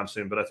buy anytime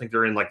soon, but I think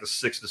they're in like the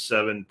 6 to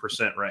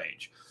 7%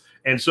 range.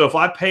 And so if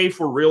I pay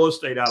for real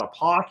estate out of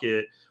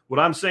pocket, what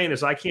I'm saying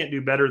is I can't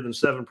do better than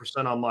 7%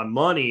 on my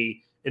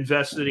money,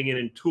 investing it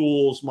in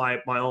tools, my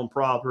own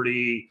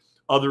property,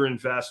 other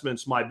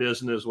investments, my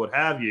business, what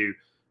have you.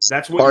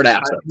 That's what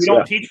we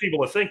don't teach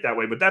people to think that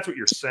way, but that's what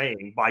you're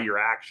saying by your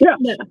actions.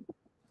 Yeah,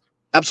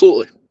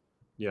 absolutely.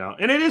 Yeah.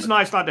 And it is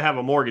nice not to have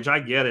a mortgage. I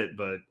get it,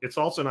 but it's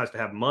also nice to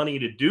have money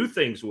to do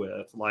things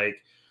with. Like,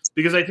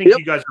 because I think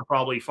you guys are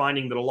probably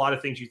finding that a lot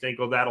of things you think,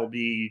 oh, that'll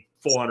be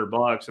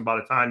 $400. And by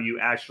the time you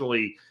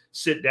actually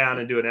sit down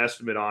and do an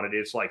estimate on it,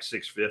 it's like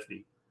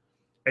 $650.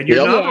 And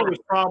your number was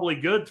probably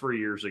good 3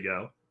 years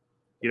ago.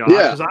 You know,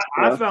 because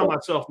I found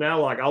myself now,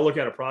 like I'll look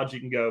at a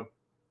project and go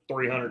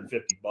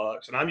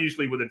 $350. And I'm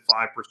usually within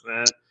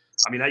 5%.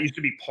 I mean, that used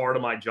to be part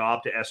of my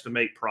job to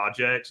estimate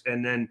projects.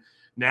 And then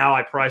now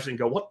I price it and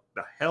go, what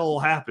the hell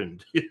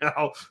happened? You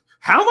know,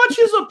 how much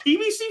is a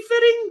PVC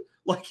fitting?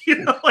 Like, you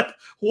know, like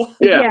what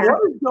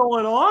is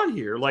going on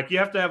here? Like you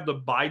have to have the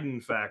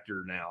Biden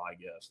factor now, I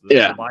guess. The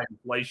Biden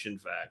inflation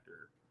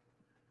factor.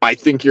 I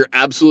think you're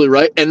absolutely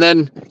right. And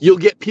then you'll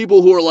get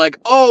people who are like,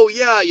 oh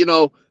yeah, you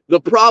know, the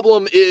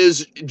problem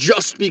is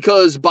just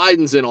because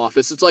Biden's in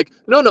office. It's like,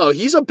 no,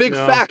 he's a big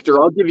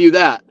factor. I'll give you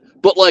that.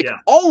 But like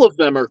all of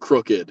them are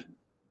crooked.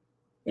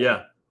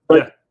 Yeah.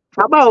 Like,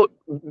 how about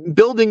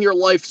building your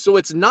life so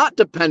it's not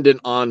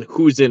dependent on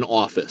who's in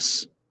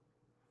office?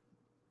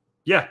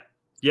 Yeah.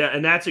 Yeah,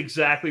 and that's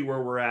exactly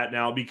where we're at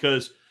now,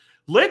 because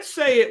let's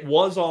say it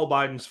was all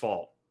Biden's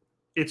fault.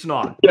 It's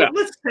not. Yeah.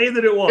 Let's say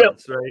that it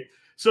was, right?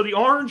 So the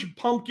orange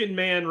pumpkin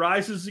man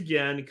rises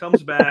again, he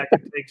comes back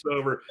and takes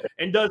over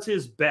and does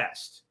his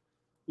best.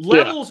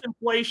 Levels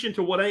inflation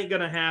to what ain't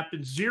going to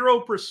happen,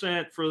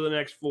 0% for the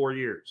next 4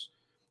 years.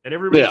 And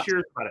everybody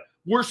cheers about it.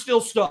 We're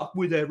still stuck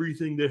with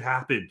everything that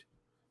happened,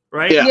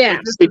 right? Yeah.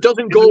 It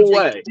doesn't go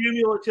away.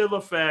 Cumulative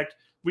effect.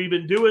 We've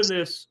been doing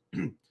this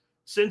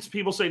since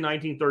people say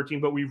 1913,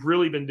 but we've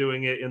really been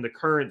doing it in the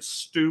current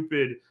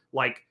stupid,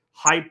 like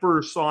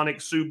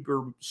hypersonic,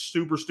 super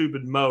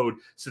stupid mode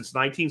since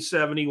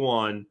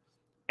 1971.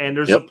 And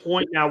there's a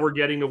point now we're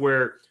getting to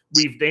where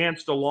we've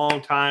danced a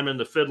long time and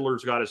the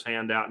fiddler's got his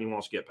hand out and he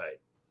wants to get paid.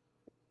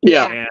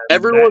 Yeah. And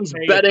everyone's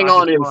betting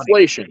on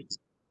inflation.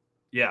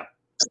 Yeah.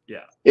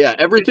 Yeah.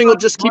 Everything will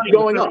just keep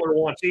going up.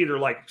 Wants either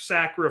like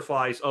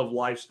sacrifice of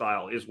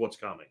lifestyle is what's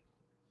coming.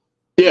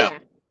 Yeah.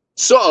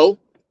 So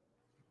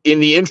in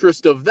the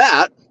interest of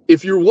that,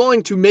 if you're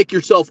willing to make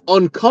yourself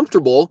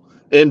uncomfortable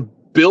and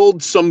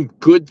build some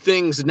good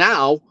things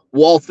now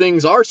while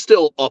things are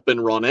still up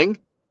and running,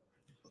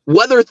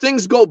 whether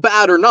things go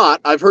bad or not,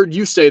 I've heard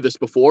you say this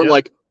before,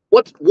 like,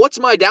 what's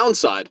my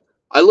downside?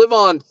 I live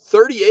on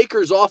 30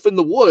 acres off in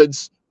the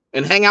woods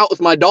and hang out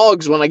with my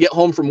dogs when I get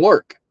home from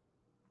work.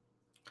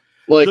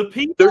 Like, the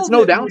people there's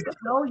no that downside. would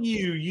tell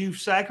you've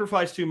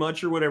sacrificed too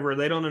much or whatever,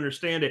 they don't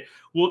understand it,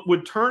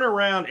 would turn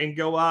around and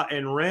go out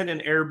and rent an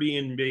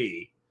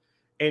Airbnb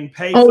and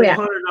pay Oh, yeah.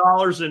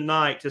 $400 a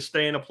night to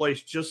stay in a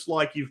place just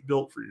like you've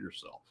built for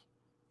yourself.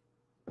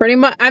 Pretty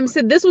much. I'm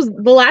said this was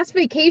the last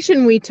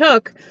vacation we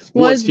took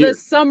was the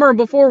summer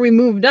before we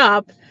moved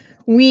up.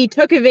 We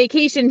took a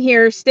vacation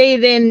here,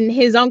 stayed in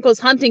his uncle's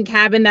hunting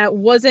cabin that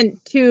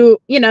wasn't too,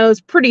 it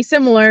was pretty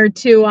similar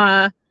to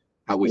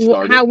how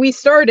we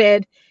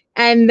started.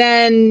 And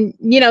then,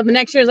 the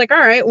next year is like, all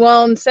right,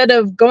 well, instead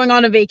of going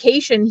on a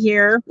vacation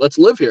here, let's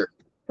live here.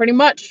 Pretty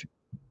much.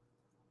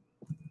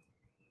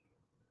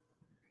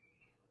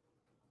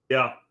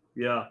 Yeah.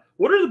 Yeah.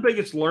 What are the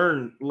biggest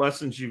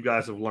lessons you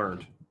guys have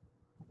learned?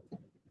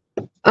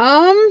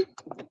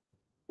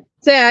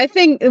 So I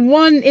think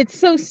one, it's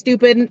so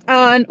stupid.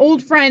 An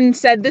old friend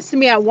said this to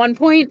me at one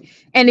point,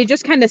 and it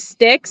just kind of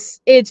sticks.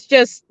 It's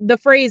just the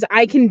phrase,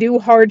 I can do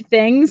hard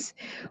things,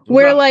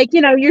 where like,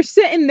 you're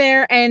sitting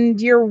there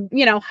and you're,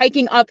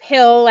 hiking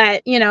uphill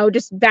at,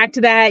 just back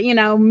to that,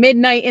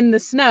 midnight in the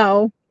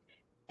snow.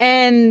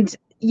 And,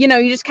 you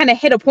just kind of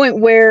hit a point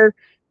where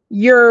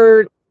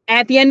you're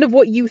at the end of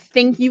what you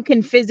think you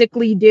can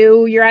physically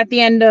do. You're at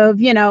the end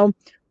of,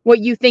 what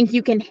you think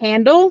you can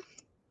handle.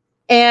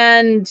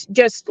 And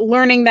just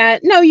learning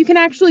that, no, you can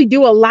actually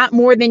do a lot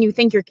more than you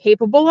think you're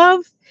capable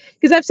of.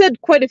 Because I've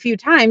said quite a few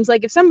times,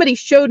 like if somebody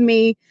showed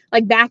me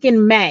like back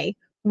in May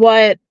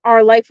what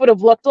our life would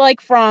have looked like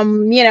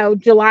from,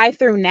 July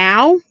through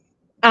now,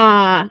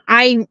 I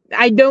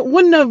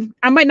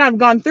might not have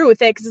gone through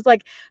with it because it's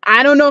like,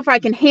 I don't know if I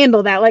can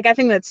handle that. Like, I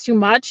think that's too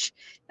much.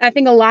 I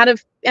think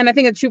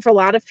it's true for a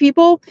lot of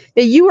people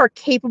that you are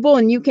capable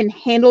and you can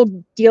handle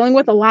dealing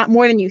with a lot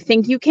more than you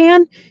think you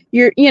can.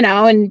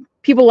 And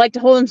people like to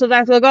hold themselves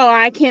back like, oh,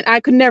 I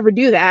could never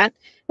do that.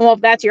 Well,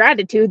 if that's your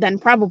attitude, then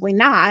probably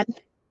not.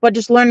 But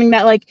just learning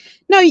that, like,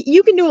 no,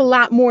 you can do a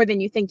lot more than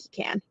you think you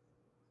can.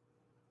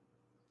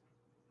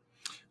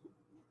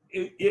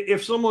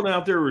 If someone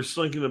out there was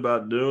thinking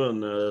about doing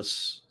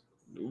this,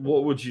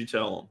 what would you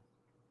tell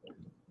them?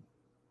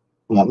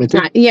 Want me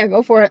to? Yeah,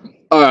 go for it.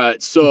 All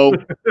right. So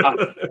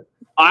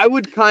I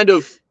would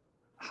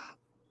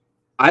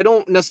I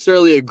don't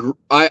necessarily agree.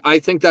 I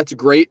think that's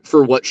great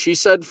for what she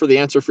said for the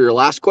answer for your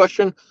last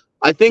question.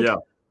 I think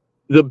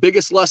the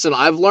biggest lesson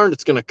I've learned,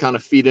 it's going to kind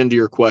of feed into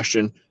your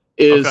question,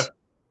 is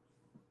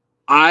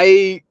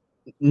I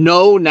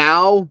know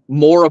now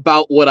more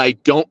about what I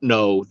don't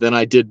know than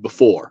I did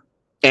before.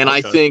 And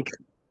I think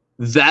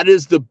that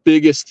is the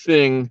biggest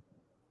thing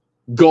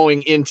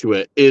going into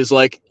it, is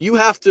like, you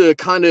have to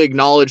kind of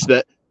acknowledge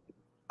that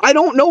I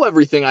don't know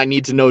everything I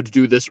need to know to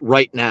do this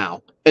right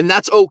now. And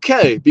that's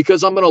okay,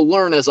 because I'm going to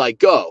learn as I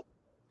go.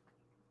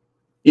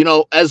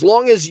 As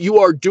long as you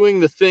are doing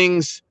the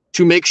things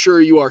to make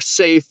sure you are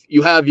safe,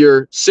 you have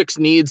your 6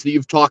 needs that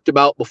you've talked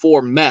about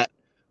before met,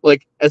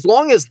 like, as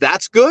long as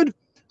that's good,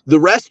 the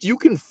rest you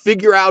can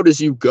figure out as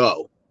you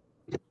go.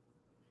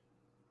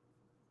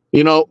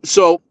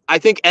 So I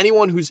think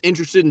anyone who's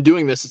interested in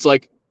doing this, it's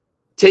like,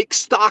 take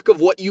stock of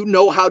what you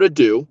know how to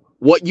do,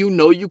 what you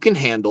know you can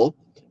handle,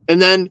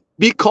 and then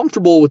be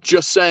comfortable with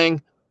just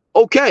saying,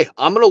 okay,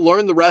 I'm going to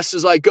learn the rest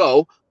as I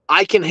go.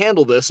 I can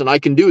handle this and I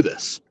can do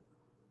this.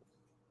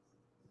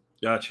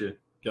 Gotcha.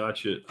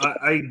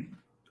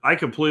 I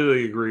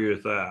completely agree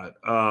with that.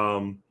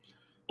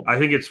 I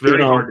think it's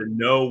very hard to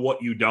know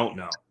what you don't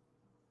know,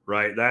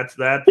 right? That's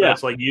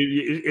like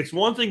it's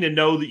one thing to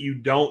know that you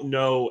don't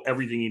know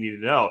everything you need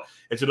to know.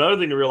 It's another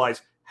thing to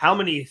realize how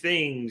many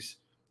things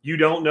you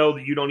don't know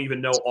that you don't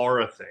even know are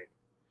a thing.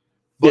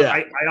 But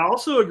I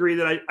also agree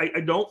that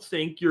I don't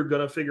think you're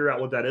going to figure out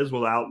what that is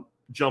without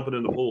jumping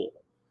in the pool.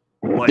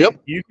 Like,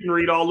 you can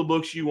read all the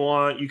books you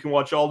want. You can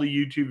watch all the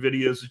YouTube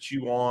videos that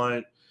you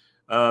want,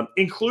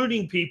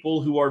 including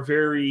people who are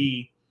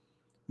very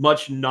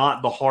much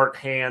not the heart,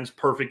 hands,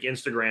 perfect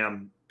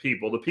Instagram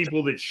people, the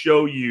people that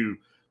show you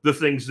the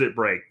things that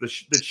break, that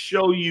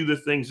show you the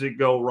things that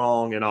go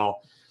wrong and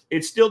all.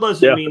 It still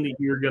doesn't mean that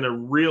you're going to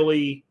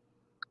really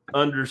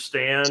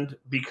understand,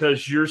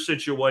 because your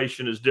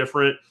situation is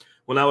different.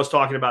 When I was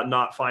talking about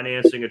not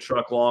financing a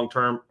truck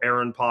long-term,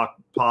 Erin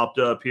popped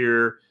up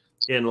here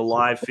in the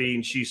live feed,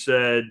 and she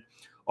said,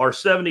 our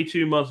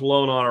 72-month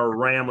loan on our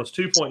Ram was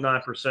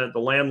 2.9%. The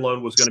land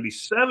loan was going to be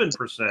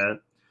 7%.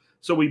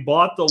 So we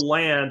bought the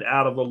land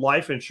out of a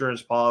life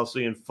insurance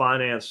policy and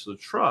financed the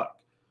truck.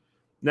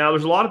 Now,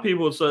 there's a lot of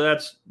people that say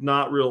that's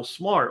not real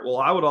smart. Well,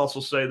 I would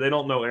also say they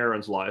don't know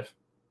Erin's life.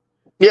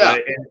 Yeah.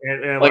 Right?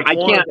 And like I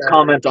can't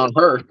comment on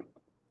her.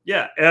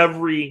 Yeah.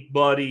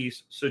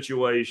 Everybody's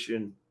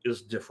situation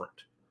is different.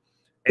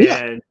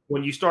 And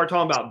when you start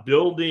talking about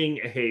building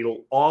a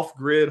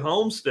off-grid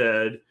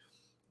homestead,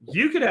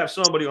 you could have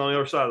somebody on the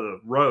other side of the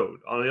road,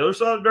 on the other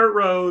side of the dirt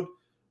road,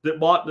 that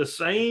bought the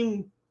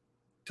same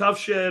tough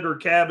shed or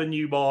cabin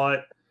you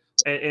bought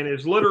and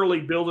is literally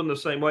building the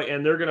same way.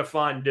 And they're going to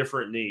find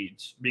different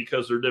needs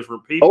because they're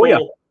different people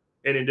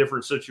and in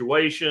different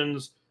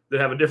situations that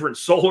have a different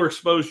solar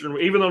exposure,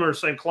 even though they're in the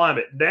same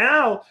climate.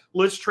 Now,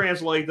 let's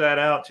translate that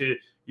out to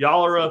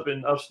y'all are up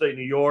in upstate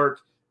New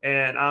York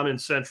and I'm in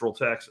central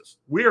Texas.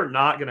 We are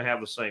not going to have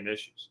the same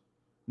issues,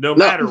 no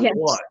matter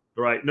what.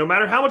 right? No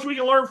matter how much we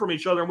can learn from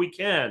each other,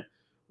 and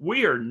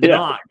we are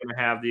not going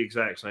to have the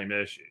exact same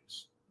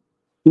issues.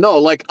 No,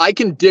 like I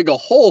can dig a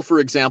hole, for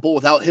example,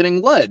 without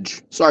hitting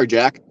ledge. Sorry,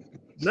 Jack.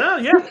 No,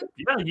 yeah.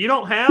 You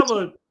don't have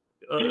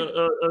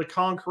a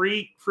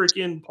concrete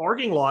freaking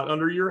parking lot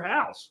under your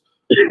house.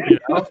 You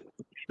know?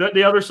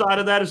 The other side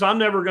of that is I'm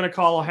never going to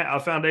call a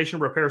foundation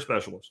repair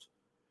specialist.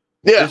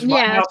 Yeah.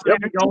 My house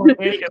isn't going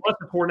unless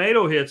a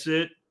tornado hits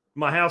it.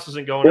 My house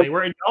isn't going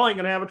anywhere, and y'all ain't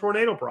going to have a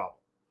tornado problem.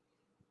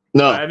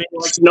 No, I mean,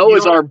 like, snow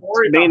is our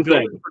main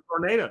thing. For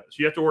tornadoes,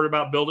 you have to worry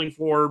about building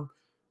for,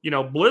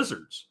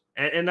 blizzards,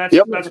 and that's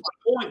my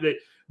point. That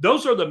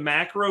those are the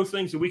macro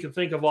things that we can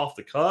think of off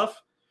the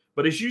cuff.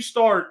 But as you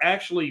start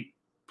actually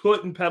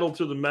putting pedal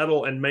to the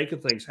metal and making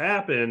things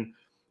happen,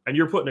 and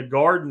you're putting a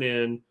garden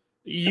in,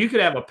 you could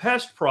have a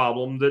pest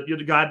problem that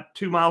the guy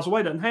 2 miles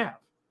away doesn't have.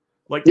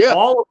 Like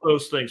all of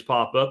those things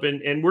pop up,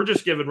 and we're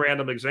just giving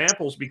random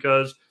examples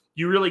because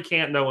you really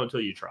can't know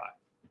until you try.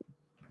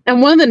 And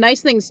one of the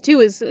nice things too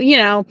is,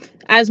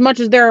 as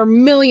much as there are a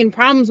million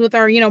problems with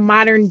our,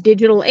 modern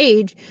digital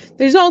age,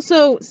 there's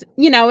also,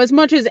 as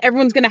much as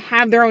everyone's going to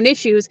have their own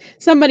issues,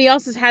 somebody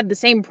else has had the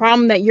same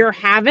problem that you're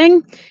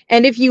having.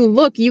 And if you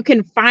look, you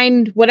can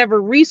find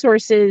whatever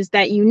resources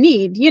that you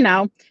need.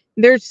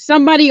 There's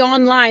somebody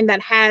online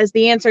that has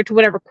the answer to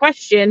whatever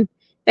question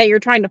that you're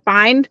trying to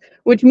find,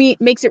 which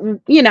makes it,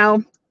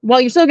 while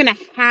you're still going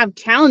to have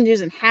challenges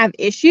and have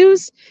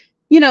issues,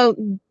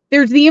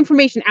 there's the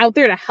information out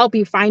there to help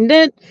you find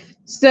it.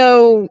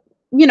 So,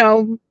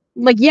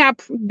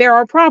 there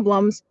are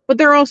problems, but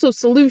there are also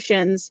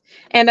solutions.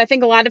 And I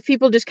think a lot of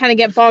people just kind of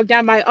get bogged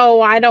down by,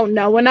 I don't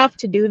know enough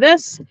to do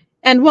this.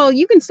 And well,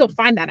 you can still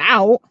find that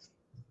out.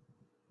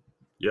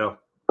 Yeah.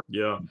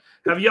 Yeah.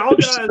 Have y'all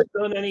guys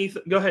done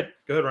anything? Go ahead,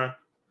 Ryan.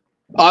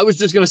 I was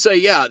just going to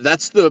say,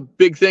 that's the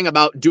big thing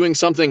about doing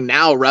something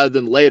now rather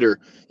than later.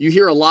 You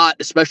hear a lot,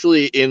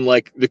 especially in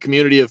like the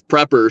community of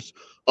preppers,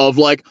 of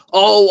like,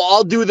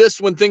 I'll do this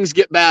when things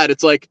get bad.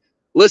 It's like,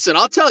 listen,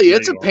 I'll tell you,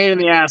 it's a pain in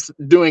the ass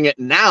doing it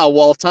now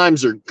while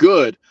times are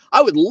good.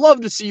 I would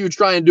love to see you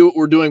try and do what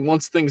we're doing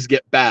once things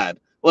get bad.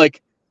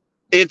 Like,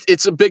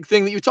 it's a big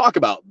thing that you talk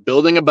about,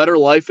 building a better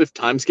life if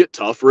times get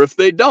tough or if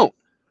they don't.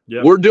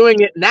 Yep. We're doing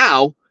it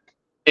now,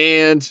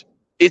 and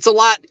it's a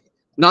lot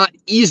not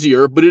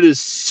easier, but it is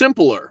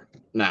simpler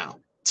now.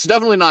 It's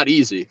definitely not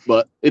easy,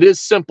 but it is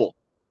simple.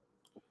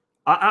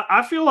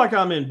 I feel like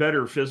I'm in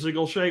better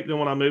physical shape than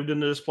when I moved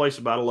into this place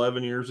about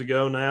 11 years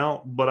ago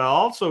now. But I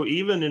also,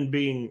 even in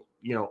being,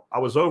 I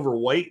was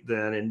overweight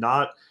then and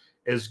not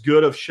as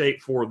good of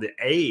shape for the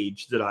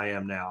age that I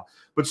am now.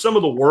 But some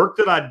of the work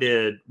that I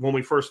did when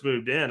we first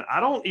moved in,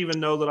 I don't even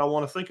know that I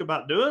want to think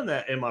about doing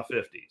that in my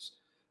 50s.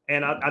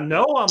 And I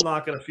know I'm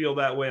not going to feel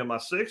that way in my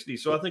 60s.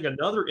 So I think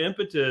another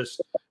impetus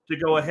to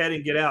go ahead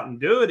and get out and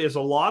do it is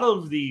a lot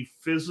of the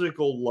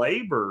physical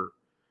labor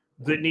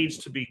that needs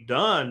to be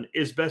done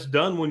is best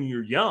done when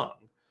you're young.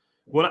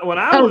 When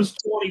I was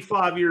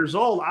 25 years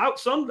old,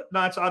 some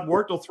nights I'd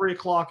work till 3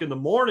 o'clock in the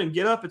morning,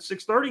 get up at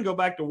 6:30 and go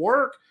back to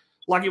work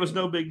like it was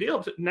no big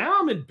deal. Now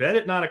I'm in bed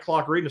at 9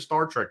 o'clock reading a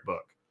Star Trek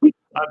book.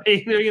 I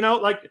mean,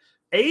 like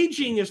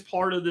aging is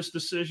part of this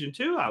decision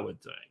too, I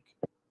would think.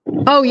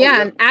 Oh,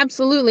 yeah,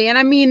 absolutely. And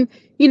I mean,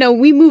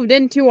 we moved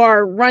into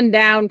our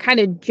rundown kind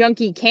of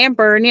junky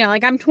camper and,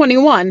 I'm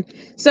 21.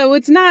 So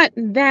it's not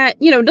that,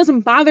 it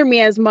doesn't bother me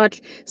as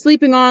much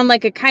sleeping on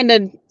like a kind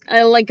of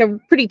like a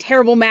pretty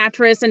terrible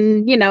mattress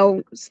and,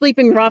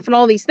 sleeping rough and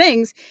all these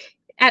things.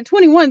 At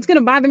 21, it's going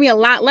to bother me a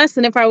lot less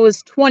than if I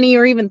was 20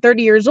 or even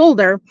 30 years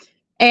older.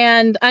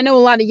 And I know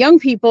a lot of young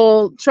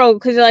people struggle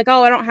because they're like,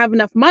 I don't have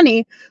enough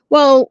money.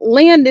 Well,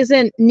 land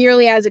isn't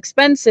nearly as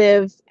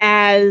expensive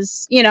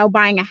as,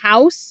 buying a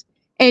house.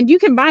 And you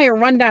can buy a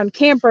rundown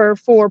camper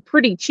for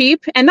pretty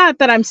cheap. And not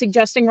that I'm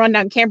suggesting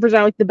rundown campers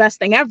are like the best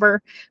thing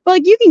ever, but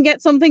like you can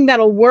get something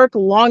that'll work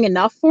long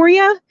enough for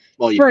you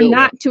for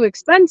not too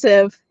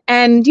expensive.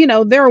 And,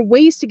 there are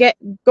ways to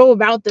go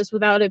about this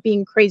without it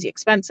being crazy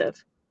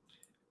expensive.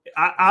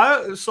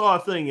 I saw a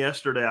thing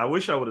yesterday. I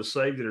wish I would have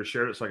saved it or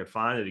shared it so I could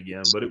find it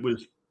again. But it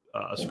was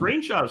a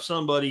screenshot of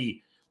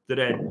somebody that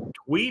had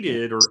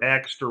tweeted or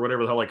X'd or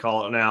whatever the hell they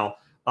call it now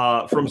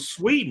from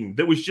Sweden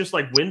that was just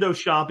like window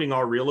shopping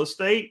our real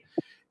estate.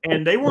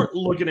 And they weren't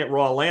looking at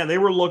raw land. They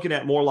were looking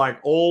at more like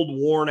old,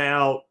 worn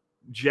out,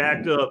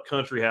 jacked up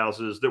country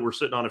houses that were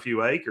sitting on a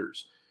few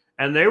acres.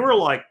 And they were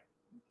like,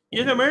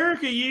 in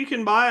America, you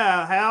can buy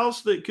a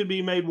house that could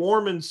be made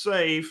warm and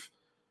safe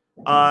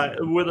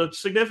with a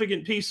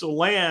significant piece of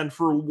land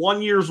for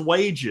 1 year's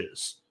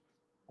wages.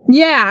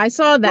 Yeah, I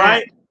saw that.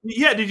 Right?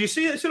 Yeah, did you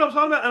see it? See what I'm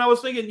talking about? And I was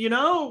thinking,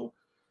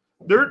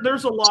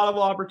 there's a lot of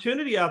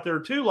opportunity out there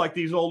too, like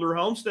these older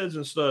homesteads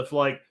and stuff.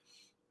 Like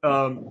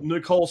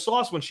Nicole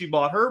Sauce, when she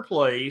bought her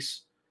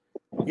place,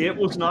 it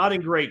was not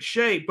in great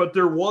shape, but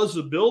there was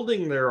a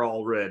building there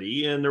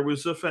already, and there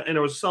was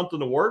something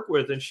to work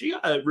with, and she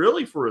got it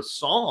really for a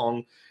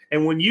song.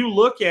 And when you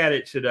look at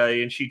it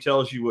today and she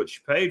tells you what she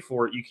paid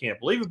for it, you can't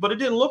believe it. But it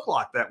didn't look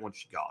like that when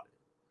she got it.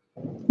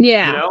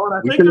 Yeah. You know, and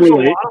I think there's a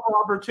lot of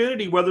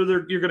opportunity,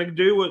 whether you're going to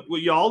do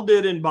what y'all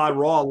did and buy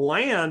raw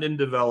land and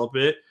develop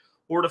it,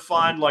 or to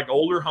find like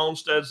older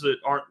homesteads that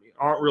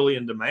aren't really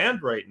in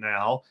demand right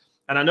now.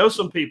 And I know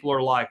some people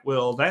are like,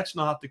 well, that's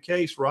not the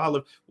case where I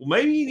live. Well,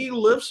 maybe you need to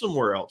live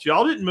somewhere else.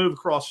 Y'all didn't move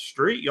across the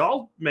street.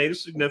 Y'all made a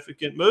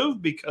significant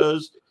move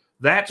because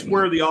that's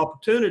where the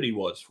opportunity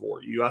was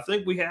for you. I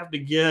think we have to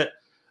get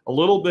a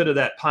little bit of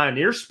that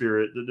pioneer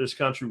spirit that this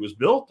country was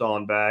built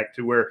on back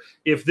to where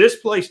if this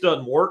place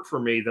doesn't work for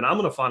me, then I'm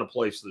going to find a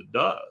place that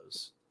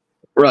does.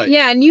 Right.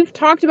 Yeah. And you've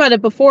talked about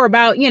it before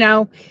about, you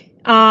know,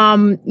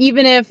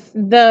 even if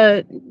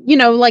you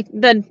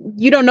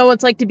don't know what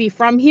it's like to be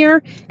from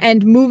here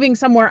and moving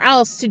somewhere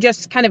else to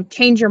just kind of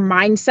change your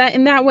mindset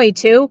in that way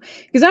too.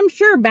 Because I'm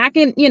sure back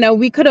in, you know,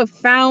 we could have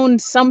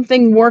found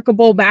something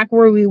workable back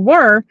where we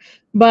were,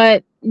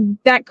 but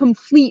that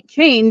complete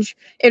change,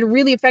 it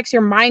really affects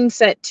your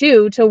mindset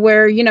too, to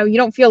where, you know, you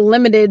don't feel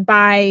limited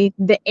by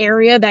the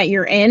area that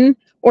you're in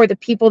or the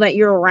people that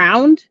you're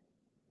around.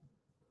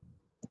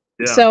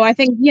 Yeah. So I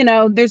think, you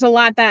know, there's a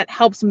lot that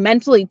helps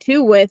mentally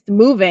too with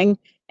moving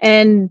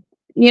and,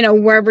 you know,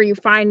 wherever you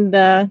find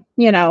the,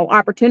 you know,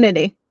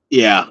 opportunity.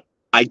 Yeah.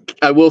 I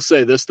will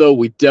say this though,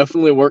 we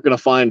definitely weren't going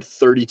to find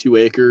 32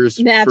 acres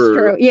That's for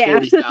true. Yeah.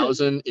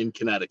 40,000 in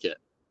Connecticut.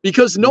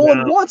 Because no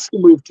one wants to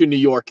move to New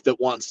York that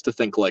wants to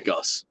think like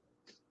us.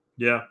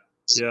 Yeah,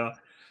 yeah.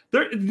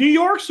 New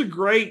York's a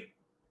great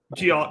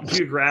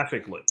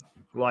geographically.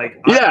 Like,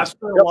 I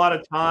spent a lot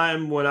of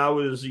time when I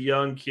was a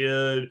young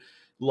kid,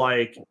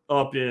 like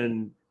up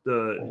in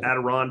the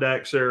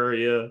Adirondacks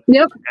area.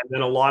 Yep. And then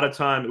a lot of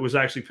time it was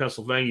actually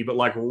Pennsylvania, but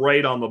like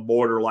right on the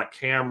border, like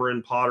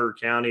Cameron, Potter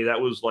County.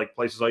 That was like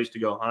places I used to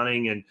go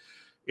hunting. And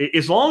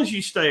as long as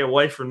you stay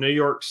away from New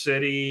York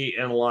City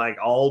and like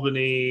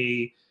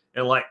Albany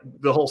and like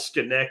the whole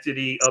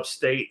Schenectady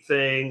upstate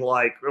thing,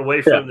 like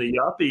away from the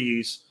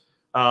yuppies,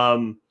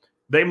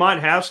 they might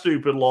have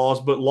stupid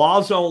laws, but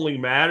laws only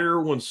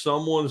matter when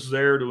someone's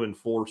there to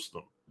enforce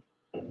them.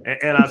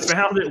 And I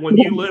found that when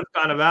you live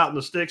kind of out in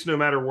the sticks, no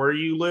matter where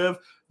you live,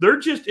 there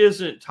just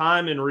isn't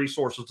time and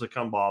resources to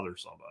come bother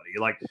somebody.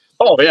 Like,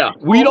 oh yeah,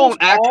 we don't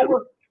actually.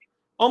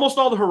 Almost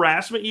all the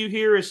harassment you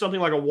hear is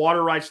something like a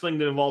water rights thing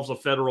that involves a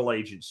federal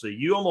agency.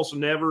 You almost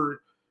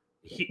never,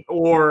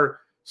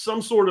 or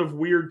some sort of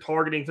weird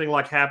targeting thing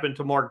like happened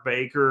to Mark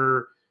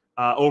Baker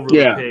over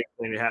the pig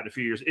thing that happened a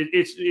few years.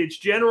 It's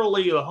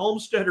generally a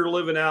homesteader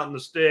living out in the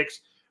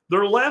sticks.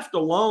 They're left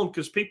alone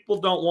because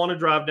people don't want to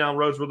drive down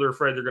roads where they're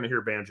afraid they're going to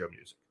hear banjo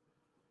music.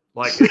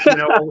 Like, you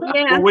know,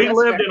 when we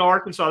lived in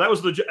Arkansas, that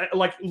was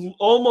like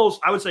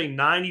almost, I would say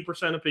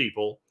 90% of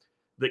people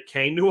that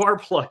came to our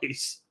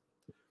place,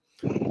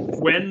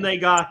 when they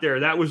got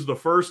there, that was the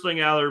first thing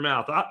out of their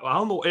mouth. I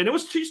don't know, and it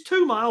was just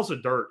 2 miles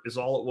of dirt is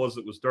all it was.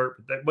 That was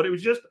dirt, but it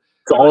was just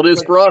that's all it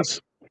is for us.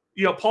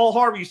 You know, Paul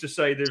Harvey used to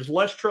say, "There's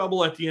less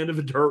trouble at the end of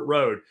a dirt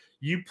road."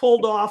 You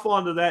pulled off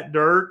onto that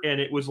dirt, and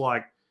it was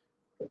like,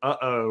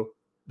 "Uh-oh,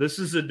 this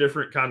is a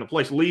different kind of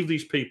place. Leave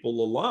these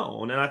people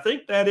alone." And I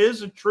think that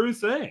is a true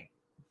thing.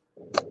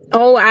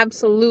 Oh,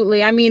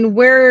 absolutely. I mean,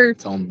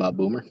 tell them about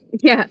Boomer.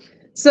 Yeah.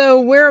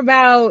 So we're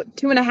about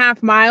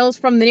 2.5 miles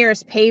from the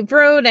nearest paved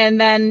road. And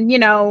then, you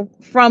know,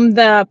 from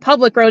the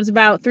public roads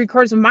about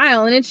 3/4 of a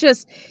mile. And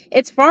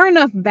it's far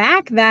enough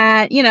back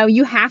that, you know,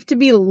 you have to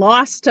be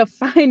lost to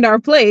find our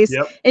place.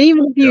 Yep. And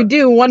even if you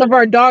do, one of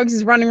our dogs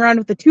is running around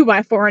with a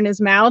 2x4 in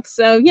his mouth.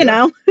 So, you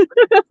know.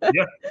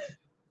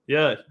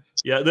 Yeah.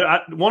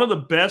 One of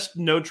the best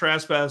no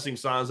trespassing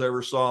signs I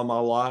ever saw in my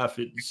life,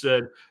 it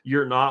said,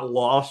 "You're not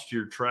lost,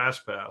 you're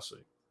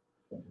trespassing."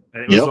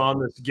 And it was on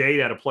this gate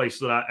at a place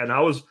that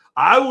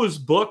I was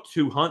booked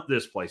to hunt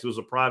this place. It was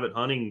a private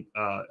hunting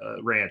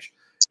ranch,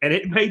 and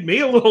it made me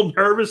a little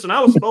nervous. And I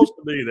was supposed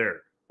to be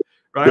there,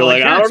 right? You're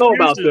like, I don't know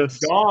about this.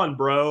 Gone,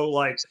 bro.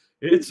 Like,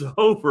 it's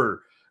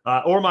over.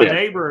 Or my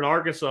neighbor in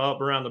Arkansas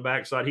up around the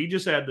backside, he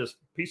just had this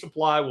piece of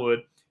plywood,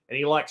 and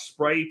he like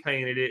spray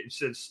painted it and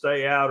said,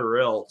 "Stay out or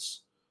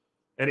else,"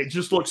 and it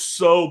just looked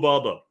so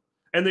Bubba.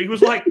 And he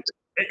was like.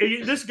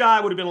 This guy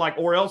would have been like,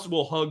 "Or else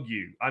we'll hug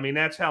you." I mean,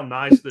 that's how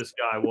nice this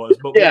guy was.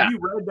 But when you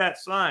read that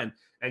sign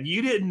and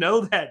you didn't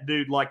know that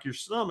dude, like your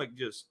stomach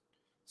just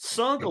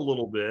sunk a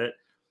little bit.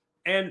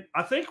 And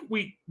I think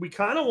we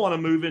kind of want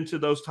to move into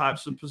those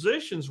types of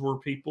positions where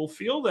people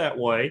feel that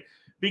way,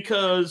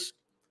 because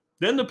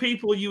then the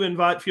people you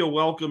invite feel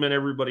welcome and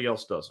everybody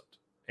else doesn't.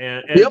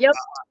 And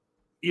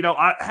you know,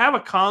 I have a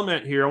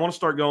comment here. I want to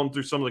start going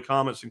through some of the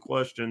comments and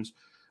questions.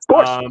 Of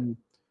course.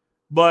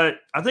 But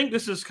I think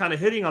this is kind of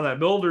hitting on that.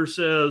 Builder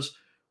says,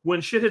 when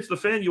shit hits the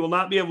fan, you will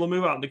not be able to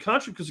move out in the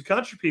country because the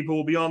country people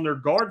will be on their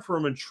guard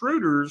from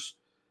intruders.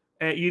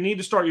 And you need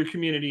to start your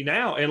community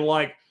now. And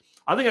like,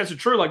 I think that's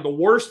true. Like, the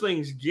worst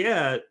things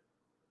get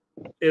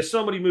is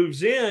somebody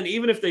moves in,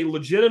 even if they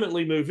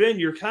legitimately move in,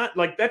 you're kind of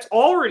like, that's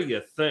already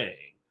a thing.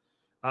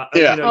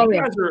 You know,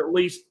 you guys are at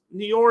least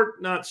New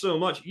York, not so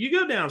much. You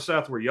go down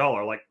south where y'all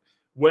are, like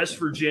West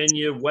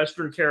Virginia,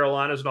 Western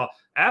Carolinas, and all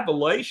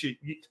Appalachia.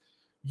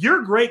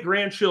 Your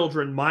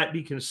great-grandchildren might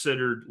be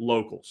considered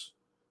locals,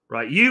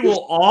 right? You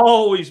will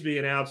always be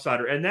an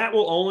outsider, and that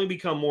will only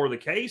become more the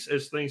case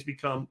as things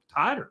become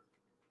tighter.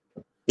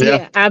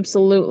 Yeah,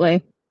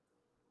 absolutely.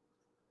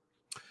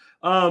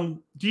 Do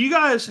you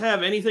guys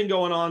have anything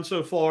going on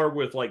so far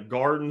with like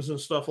gardens and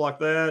stuff like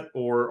that,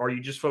 or are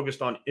you just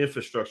focused on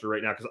infrastructure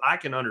right now? Because I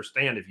can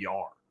understand if you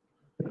are.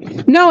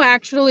 No,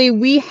 actually,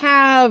 we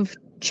have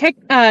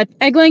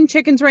egg-laying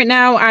chickens right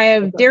now. I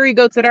have dairy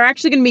goats that are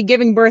actually going to be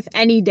giving birth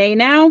any day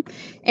now,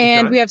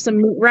 and we have some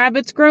meat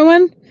rabbits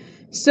growing.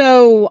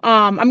 So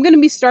I'm going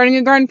to be starting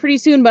a garden pretty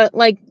soon, but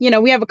like,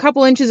 we have a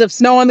couple inches of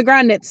snow on the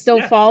ground and it's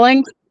still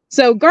falling.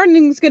 So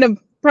gardening is going to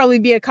probably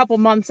be a couple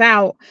months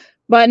out.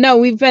 But no,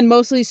 we've been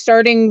mostly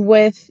starting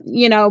with,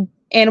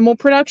 animal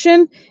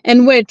production,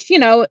 and which,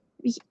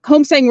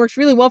 homesteading works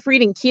really well for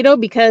eating keto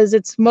because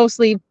it's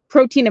mostly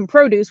protein and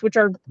produce, which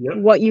are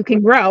what you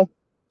can grow.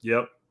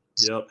 Yep.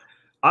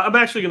 I'm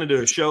actually going to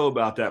do a show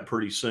about that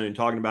pretty soon,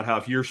 talking about how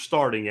if you're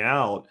starting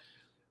out,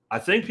 I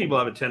think people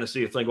have a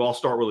tendency to think, well, I'll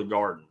start with a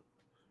garden.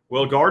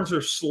 Well, gardens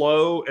are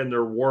slow and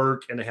they're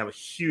work and they have a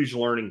huge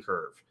learning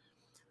curve.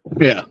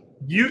 Yeah.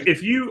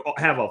 If you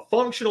have a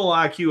functional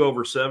IQ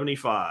over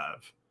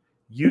 75,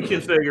 you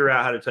can figure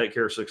out how to take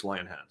care of 6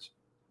 land hens.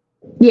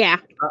 Yeah.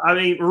 I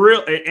mean,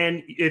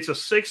 and it's a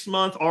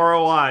 6-month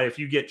ROI if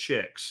you get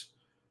chicks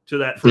to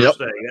that first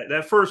egg.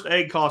 That first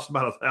egg costs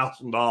about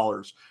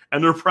 $1,000,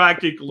 and they're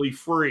practically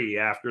free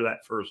after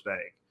that first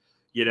egg.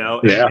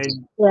 And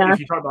if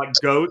you talk about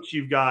goats,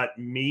 you've got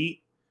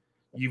meat,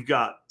 you've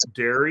got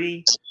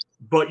dairy,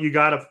 but you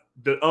got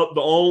the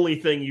only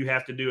thing you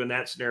have to do in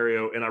that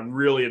scenario, and I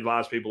really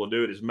advise people to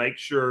do it, is make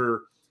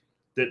sure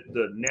that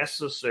the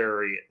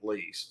necessary, at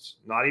least,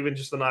 not even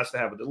just the nice to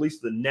have, but at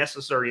least the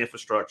necessary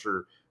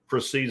infrastructure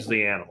precedes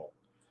the animal.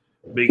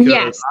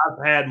 Because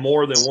I've had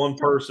more than one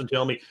person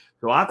tell me,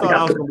 so I thought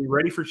I was going to be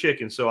ready for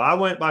chickens. So I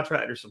went by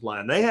Tractor Supply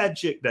and they had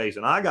chick days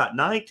and I got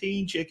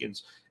 19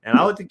 chickens and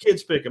I let the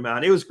kids pick them out.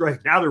 And it was great.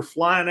 Now they're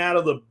flying out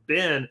of the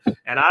bin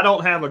and I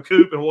don't have a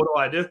coop. And what do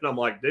I do? And I'm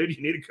like, dude,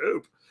 you need a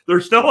coop.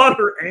 There's no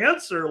other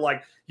answer.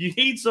 Like, you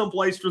need some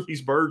place for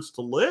these birds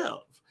to live.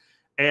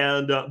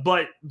 And,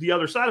 but the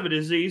other side of it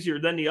is easier.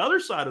 Then the other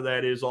side of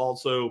that is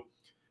also,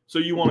 so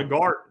you want a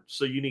garden.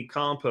 So you need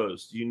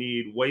compost, you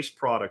need waste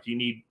product, you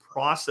need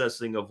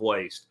processing of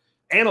waste.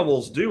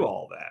 Animals do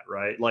all that,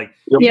 right? Like,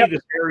 you need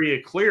this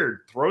area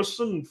cleared, throw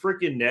some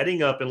freaking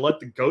netting up and let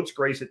the goats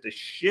graze it to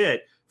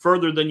shit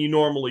further than you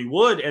normally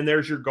would. And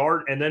there's your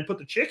garden, and then put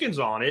the chickens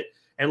on it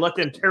and let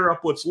them tear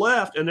up what's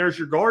left. And there's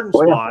your garden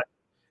spot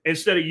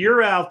instead of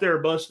you're out there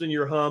busting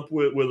your hump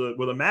with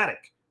a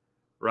mattock,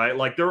 right?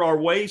 Like, there are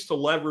ways to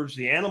leverage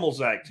the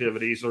animals'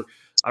 activities. Or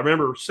I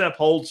remember Sepp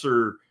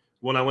Holzer,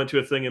 when I went to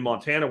a thing in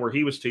Montana where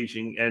he was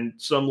teaching, and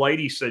some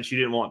lady said she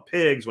didn't want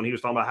pigs when he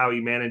was talking about how he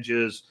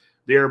manages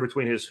the air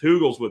between his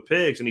hugels with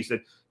pigs. And he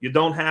said, you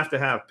don't have to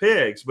have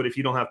pigs, but if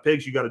you don't have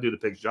pigs, you got to do the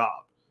pig's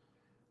job.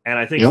 And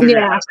I think figuring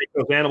out how to make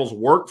those animals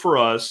work for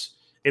us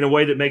in a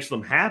way that makes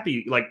them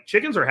happy. Like,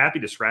 chickens are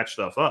happy to scratch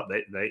stuff up.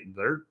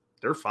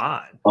 They're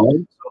fine.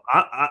 So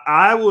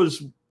I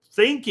was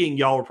thinking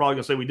y'all were probably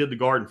gonna say we did the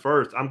garden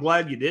first. I'm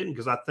glad you didn't,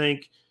 because I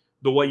think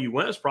the way you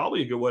went is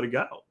probably a good way to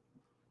go.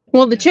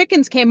 Well, the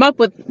chickens came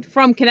up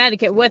from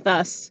Connecticut with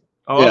us.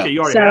 Oh, okay. You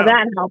already so have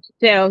that helps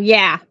too.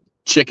 Yeah.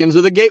 Chickens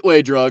are the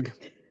gateway drug.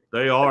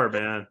 They are,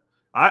 man.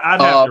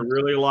 I'd have to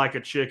really like a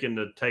chicken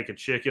to take a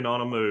chicken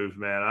on a move,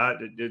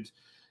 man.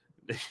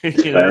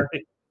 Chickens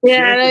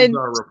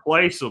are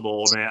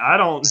replaceable, man. I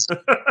don't.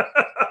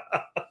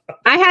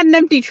 I had an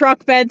empty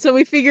truck bed, so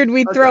we figured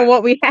we'd throw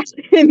what we had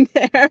in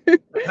there.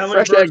 How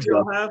many birds do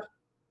you have?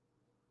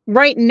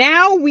 Right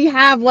now, we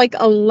have like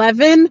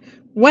 11.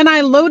 When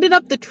I loaded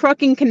up the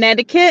truck in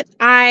Connecticut,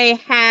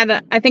 I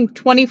had, I think,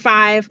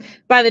 25.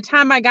 By the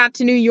time I got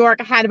to New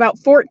York, I had about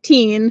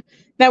 14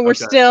 that were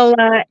still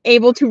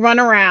able to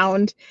run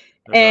around.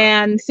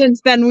 And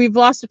since then, we've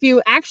lost a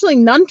few. Actually,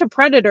 none to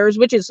predators,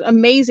 which is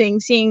amazing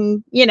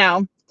seeing,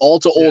 all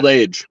to old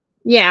age.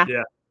 Yeah.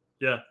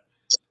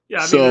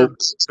 I mean,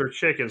 they're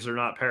chickens. They're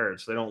not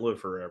parrots. They don't live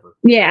forever.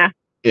 Yeah.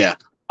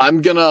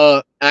 I'm going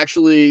to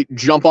actually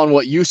jump on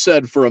what you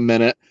said for a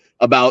minute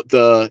about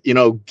the,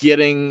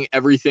 getting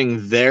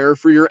everything there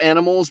for your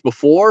animals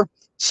before.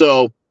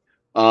 So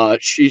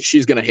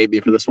she's going to hate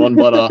me for this one,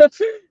 but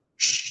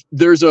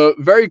there's a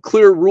very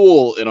clear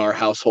rule in our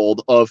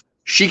household of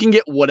she can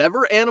get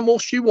whatever animal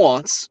she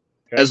wants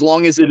as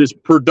long as it is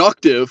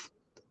productive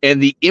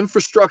and the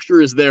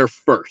infrastructure is there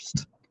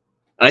first.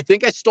 And I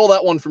think I stole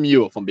that one from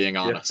you, if I'm being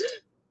honest.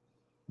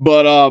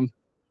 But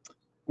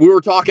we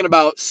were talking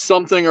about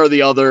something or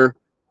the other,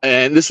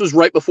 and this was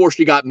right before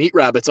she got meat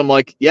rabbits. I'm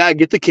like, yeah,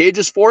 get the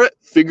cages for it.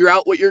 Figure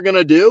out what you're going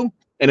to do.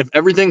 And if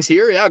everything's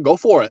here, go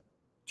for it.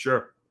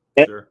 Sure.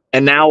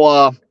 And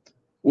now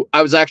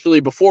I was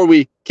actually, before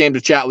we came to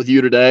chat with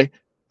you today,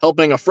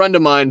 helping a friend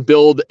of mine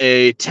build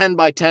a 10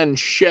 by 10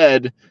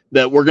 shed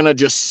that we're going to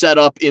just set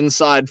up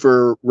inside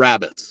for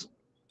rabbits.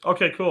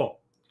 Okay, cool.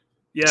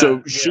 Yeah.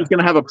 So she's going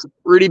to have a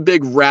pretty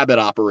big rabbit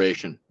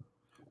operation.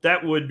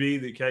 That would be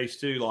the case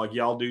too. Like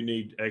y'all do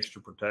need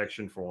extra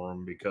protection for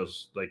them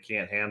because they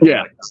can't handle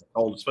that kind of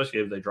cold,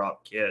 especially if they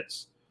drop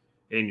kits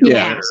in your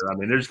winter. I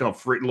mean, they're just gonna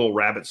freak little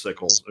rabbit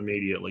sickles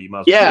immediately. You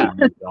must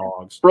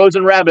dogs.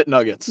 Frozen rabbit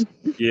nuggets.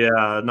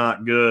 Yeah,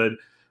 not good.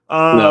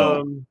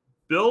 No.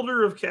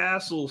 Builder of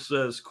Castles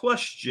says,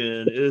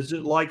 question, is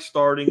it like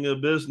starting a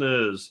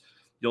business?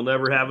 You'll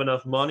never have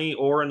enough money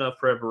or enough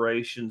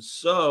preparation.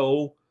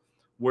 So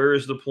where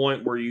is the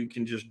point where you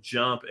can just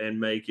jump and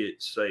make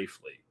it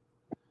safely?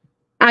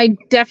 I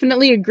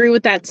definitely agree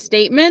with that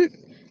statement.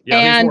 Yeah,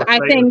 and I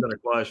think a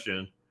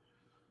question.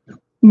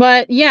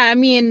 But yeah, I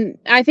mean,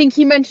 I think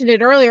he mentioned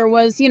it earlier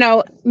was,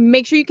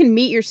 make sure you can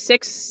meet your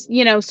 6,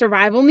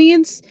 survival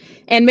needs,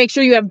 and make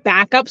sure you have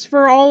backups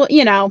for all,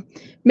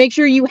 make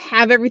sure you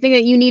have everything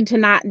that you need to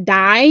not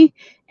die,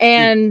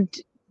 and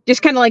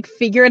just kind of like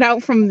figure it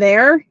out from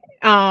there.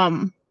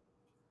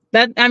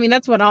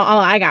 That's what all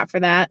I got for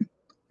that.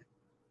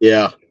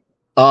 Yeah.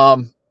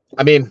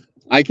 I mean,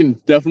 I can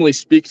definitely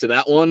speak to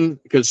that one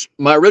because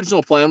my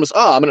original plan was,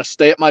 I'm going to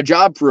stay at my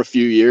job for a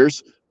few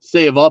years,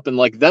 save up, and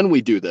then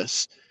we do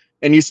this.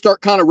 And you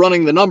start kind of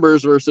running the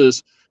numbers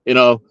versus,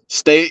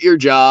 stay at your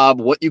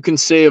job, what you can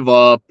save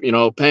up,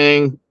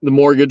 paying the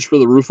mortgage for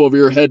the roof over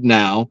your head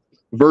now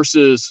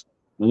versus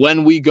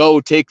when we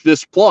go take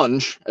this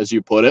plunge, as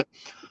you put it,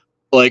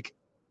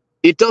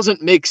 it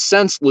doesn't make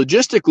sense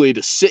logistically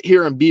to sit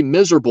here and be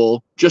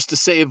miserable just to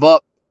save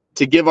up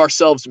to give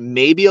ourselves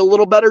maybe a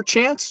little better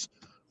chance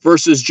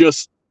versus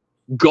just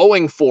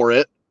going for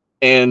it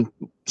and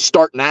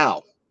start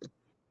now.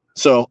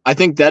 So I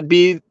think that'd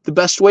be the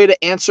best way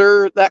to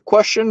answer that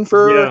question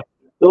for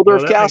Builder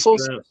of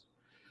Castles.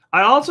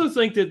 I also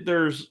think that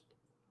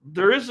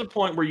there is a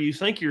point where you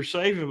think you're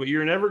saving, but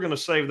you're never going to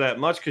save that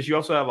much because you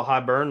also have a high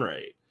burn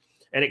rate.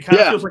 And it kind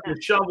of feels like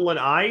you're shoveling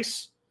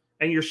ice,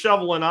 and you're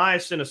shoveling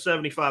ice in a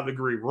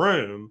 75-degree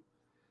room.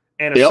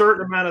 And a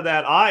certain amount of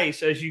that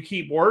ice, as you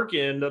keep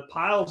working, the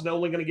pile's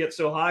only going to get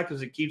so high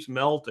because it keeps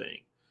melting.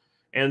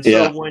 And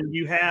so when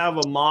you have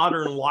a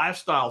modern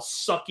lifestyle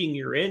sucking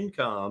your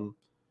income,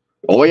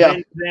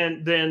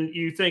 then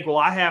you think, well,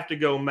 I have to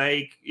go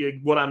make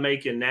what I'm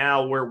making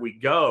now where we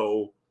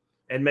go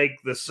and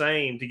make the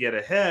same to get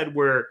ahead.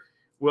 Where,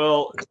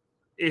 well,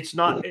 it's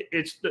not.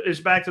 It's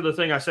back to the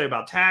thing I say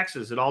about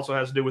taxes. It also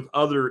has to do with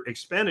other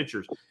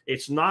expenditures.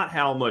 It's not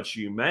how much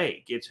you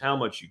make; it's how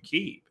much you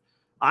keep.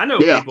 I know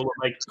people that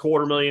make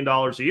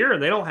 $250,000 a year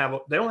and they don't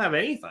have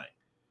anything.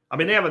 I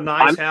mean, they have a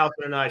nice house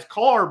and a nice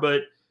car,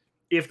 but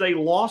if they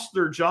lost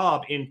their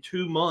job in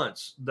 2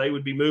 months, they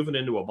would be moving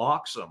into a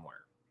box somewhere.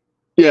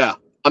 Yeah,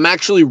 I'm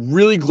actually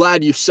really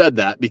glad you said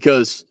that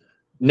because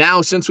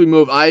now since we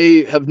moved,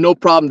 I have no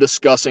problem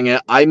discussing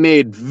it. I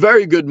made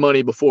very good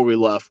money before we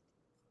left,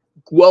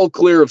 well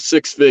clear of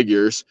 6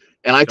 figures,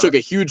 and I took a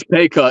huge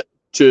pay cut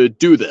to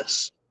do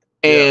this.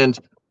 And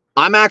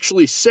I'm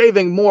actually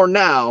saving more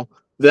now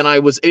than I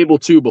was able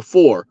to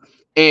before.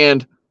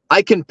 And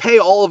I can pay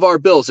all of our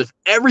bills. If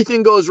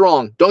everything goes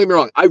wrong, don't get me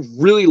wrong, I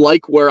really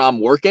like where I'm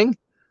working.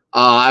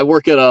 I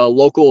work at a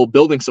local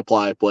building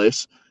supply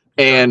place,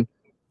 and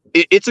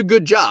it's a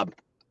good job.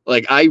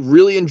 I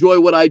really enjoy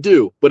what I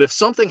do. But if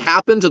something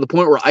happened to the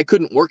point where I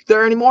couldn't work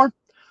there anymore,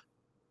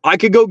 I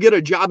could go get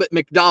a job at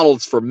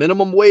McDonald's for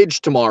minimum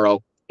wage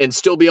tomorrow and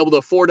still be able to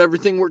afford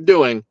everything we're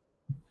doing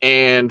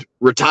and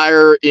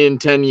retire in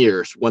 10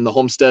 years when the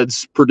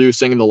homestead's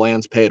producing and the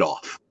land's paid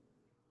off.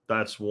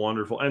 That's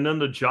wonderful. And then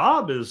the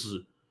job is a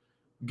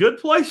good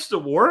place to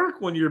work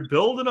when you're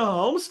building a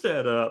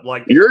homestead up.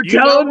 You're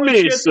telling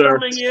me, sir.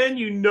 Coming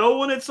in,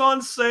 when it's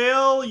on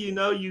sale,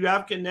 you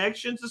have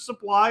connections to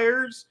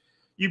suppliers.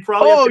 You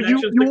probably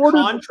have connections to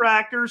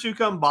contractors who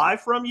come buy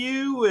from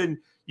you, and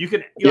you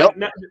can.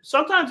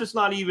 Sometimes it's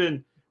not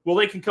even. Well,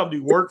 they can come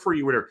do work for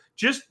you, whatever.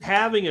 Just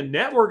having a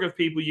network of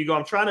people, you go,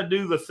 I'm trying to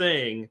do the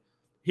thing.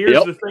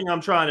 Here's the thing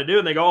I'm trying to do.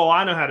 And they go,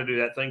 I know how to do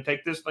that thing.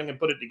 Take this thing and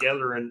put it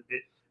together. And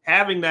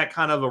having that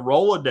kind of a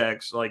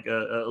Rolodex, like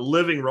a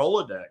living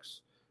Rolodex,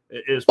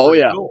 is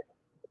pretty cool.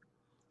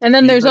 And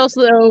then there's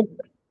also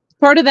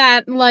part of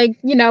that,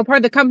 part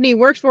of the company he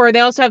works for,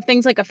 they also have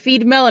things like a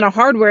feed mill and a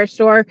hardware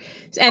store.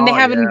 And they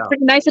have a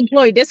pretty nice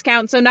employee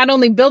discount. So not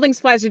only building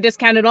supplies are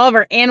discounted, all of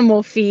our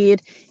animal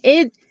feed.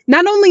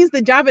 Not only is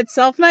the job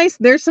itself nice,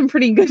 there's some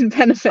pretty good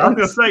benefits. I was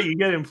going to say, you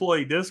get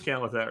employee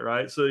discount with that,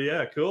 right? So,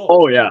 yeah, cool.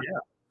 Oh, yeah.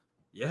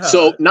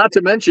 So, not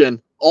to mention,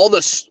 all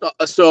this.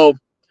 So,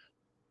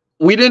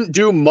 we didn't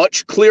do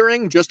much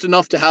clearing, just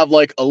enough to have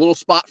a little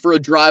spot for a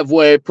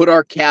driveway, put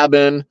our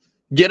cabin,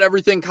 get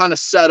everything kind of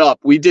set up.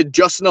 We did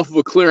just enough of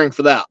a clearing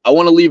for that. I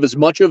want to leave as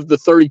much of the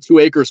 32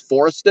 acres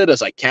forested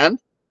as I can.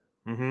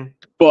 Mm-hmm.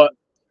 But,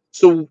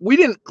 so we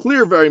didn't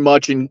clear very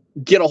much and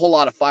get a whole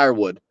lot of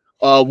firewood.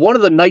 One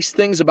of the nice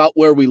things about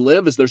where we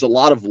live is there's a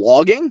lot of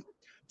logging.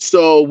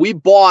 So we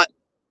bought,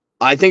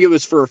 I think it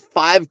was for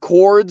 5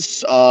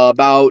 cords,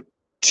 about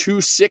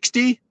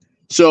 $260.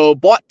 So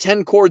bought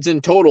 10 cords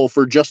in total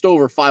for just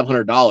over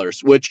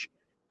 $500, which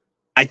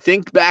I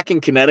think back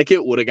in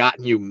Connecticut would have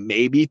gotten you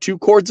maybe 2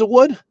 cords of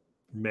wood.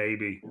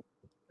 Maybe.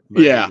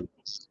 Yeah.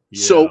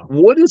 So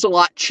wood is a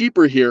lot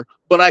cheaper here,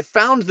 but I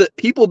found that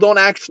people don't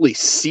actually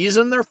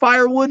season their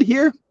firewood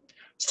here.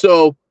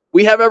 So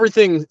we have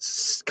everything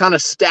kind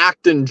of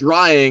stacked and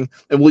drying,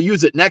 and we'll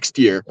use it next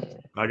year.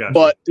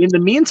 But in the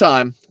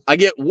meantime, I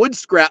get wood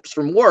scraps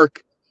from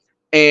work,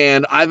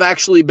 and I've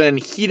actually been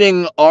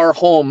heating our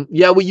home.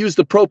 Yeah, we use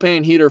the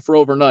propane heater for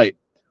overnight,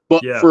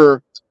 but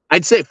for,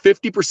 I'd say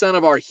 50%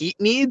 of our heat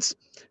needs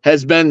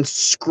has been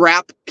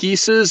scrap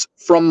pieces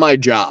from my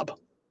job.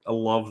 I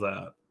love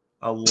that.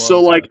 I love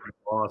so that. like That's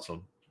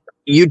awesome.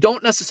 You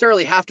don't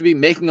necessarily have to be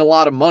making a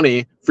lot of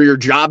money for your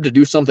job to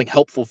do something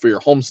helpful for your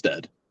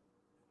homestead.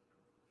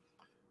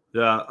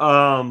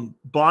 Yeah.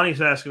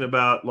 Bonnie's asking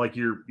about like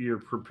your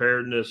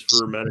preparedness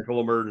for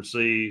medical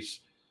emergencies.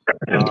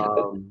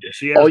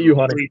 She has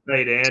a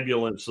prepaid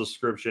ambulance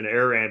subscription,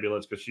 air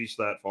ambulance, because she's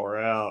that far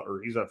out,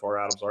 or he's that far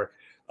out. I'm sorry.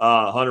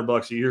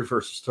 $100 a year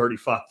versus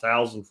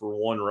 $35,000 for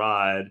one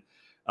ride.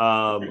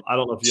 I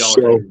don't know if y'all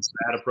are taking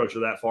that approach or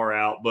that far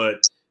out,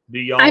 but do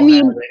y'all have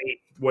any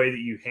way that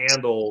you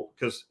handle,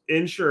 because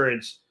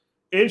insurance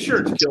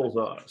kills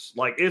us.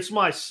 Like, it's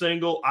my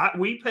single.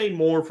 We pay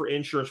more for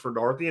insurance for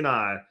Dorothy and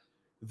I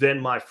than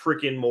my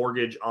freaking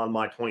mortgage on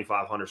my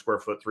 2,500 square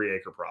foot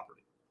 3-acre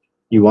property.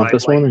 You want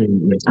this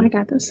one? I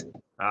got this.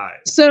 All right.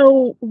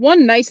 So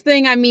one nice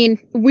thing, I mean,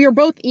 we are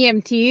both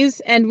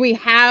EMTs and we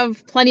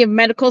have plenty of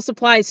medical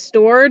supplies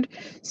stored.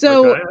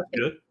 So that's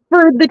good.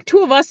 For the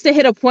two of us to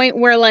hit a point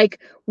where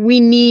like we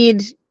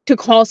need to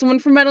call someone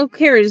for medical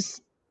care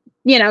is,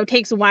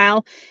 takes a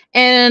while.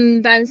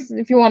 And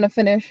if you want to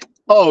finish.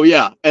 Oh,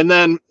 yeah. And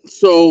then,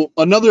 so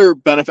another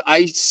benefit,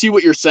 I see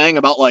what you're saying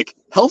about like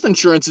health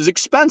insurance is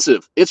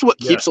expensive. It's what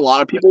keeps a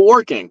lot of people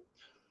working.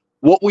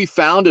 What we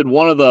found in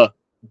one of the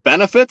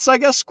benefits, I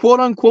guess, quote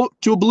unquote,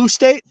 to a blue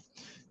state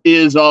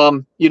is,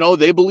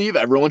 they believe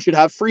everyone should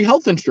have free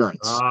health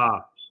insurance.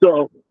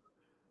 So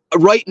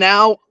right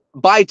now,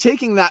 by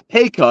taking that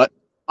pay cut,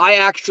 I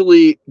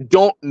actually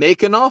don't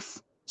make enough.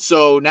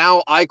 So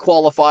now I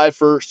qualify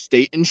for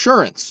state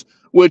insurance,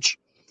 which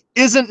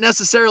isn't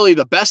necessarily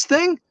the best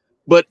thing.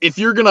 But if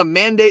you're going to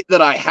mandate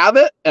that I have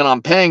it and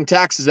I'm paying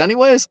taxes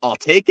anyways, I'll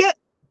take it.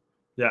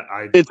 Yeah,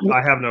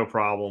 I have no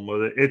problem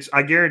with it.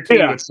 I guarantee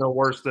you it's no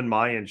worse than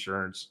my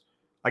insurance.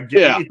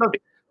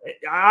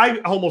 I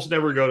almost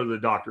never go to the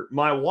doctor.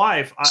 My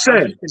wife, I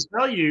can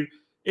tell you,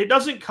 it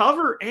doesn't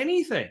cover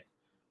anything.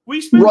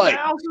 We spend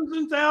thousands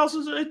and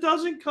thousands, and it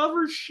doesn't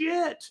cover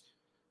shit.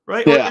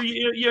 Right? Yeah. Or,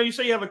 you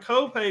say you have a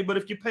copay, but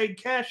if you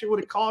paid cash, it would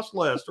have cost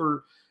less.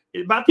 Or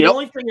about the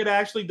only thing it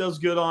actually does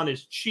good on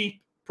is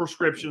cheap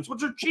prescriptions,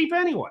 which are cheap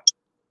anyway.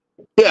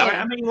 Yeah. Right?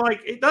 I mean,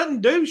 like, it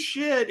doesn't do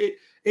shit.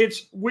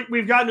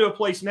 We've gotten to a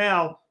place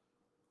now,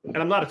 and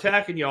I'm not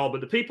attacking y'all,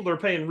 but the people that are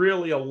paying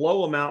really a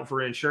low amount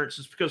for insurance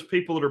is because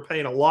people that are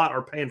paying a lot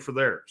are paying for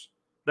theirs.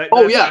 That's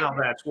how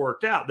that's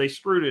worked out. They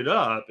screwed it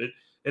up. It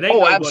ain't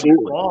nobody's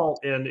fault.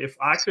 And if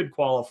I could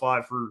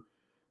qualify for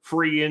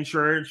free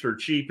insurance or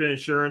cheap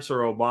insurance or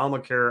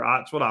Obamacare,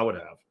 that's what I would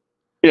have.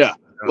 Yeah.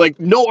 Like,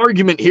 no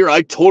argument here.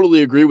 I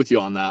totally agree with you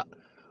on that.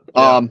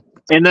 Yeah.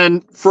 And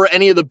then for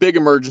any of the big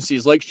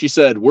emergencies, like she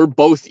said, we're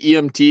both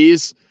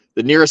EMTs.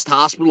 The nearest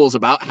hospital is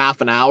about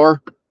half an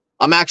hour.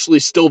 I'm actually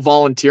still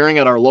volunteering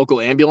at our local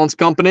ambulance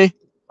company.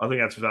 I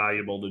think that's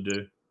valuable to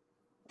do.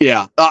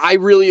 Yeah, I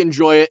really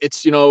enjoy it.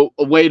 It's, a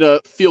way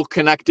to feel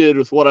connected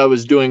with what I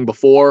was doing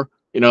before.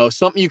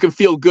 Something you can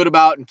feel good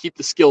about and keep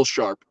the skills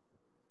sharp.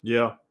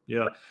 Yeah,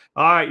 yeah.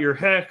 All right, your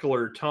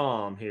heckler,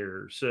 Tom,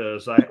 here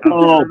says, I'm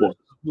sure this is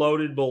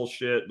loaded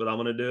bullshit, but I'm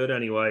going to do it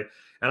anyway.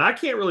 And I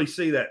can't really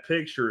see that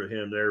picture of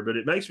him there, but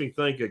it makes me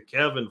think of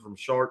Kevin from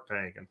Shark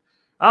Tank. And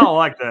I don't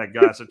like that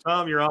guy. So,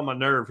 Tom, you're on my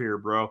nerve here,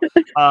 bro.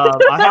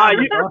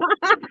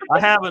 I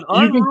have an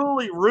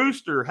unruly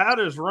rooster. How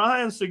does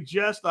Ryan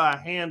suggest I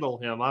handle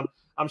him?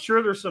 I'm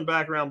sure there's some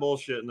background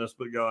bullshit in this,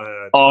 but go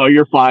ahead. Oh,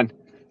 you're fine.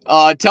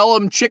 Tell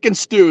him chicken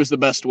stew is the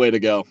best way to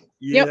go.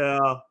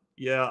 Yeah,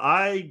 yeah.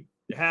 I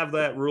have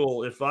that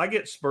rule. If I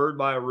get spurred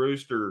by a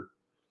rooster,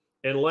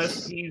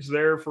 unless he's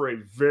there for a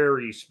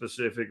very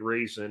specific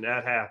reason,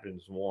 that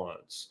happens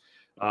once.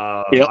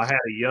 I had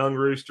a young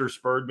rooster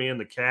spurred me in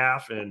the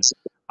calf, and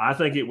I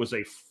think it was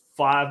a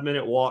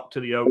 5-minute walk to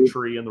the oak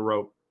tree and the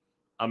rope.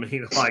 I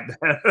mean, like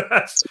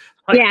that.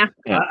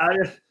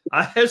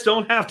 I just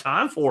don't have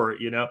time for it.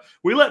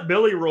 We let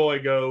Billy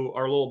Roy go,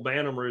 our little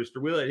Bantam rooster.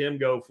 We let him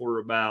go for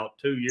about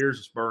 2 years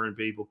of spurring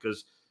people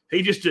because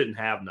he just didn't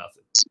have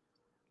nothing.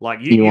 Like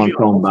you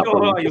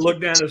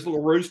look down, this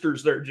little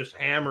roosters, they're just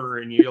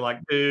hammering, and you're like,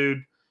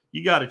 dude,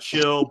 you got to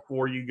chill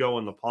before you go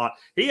in the pot.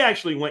 He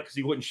actually went because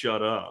he wouldn't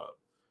shut up.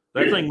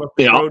 That thing must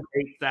have rode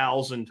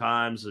 8,000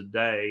 times a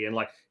day, and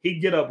like he'd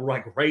get up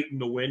like right in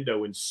the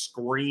window and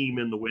scream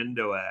in the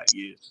window at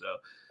you. So,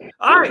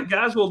 all right,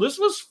 guys. Well, this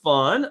was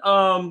fun.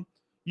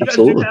 You guys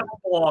do have a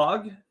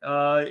blog.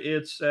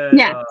 It's at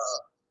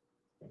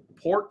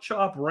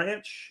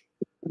porkchopranch.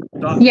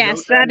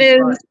 Yes, that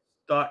is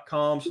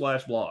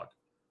 .com/blog.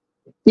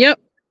 Yep.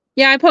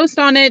 Yeah, I post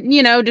on it,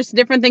 just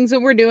different things that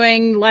we're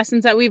doing,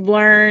 lessons that we've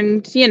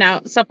learned,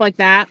 stuff like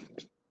that.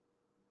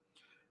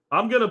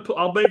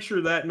 I'll make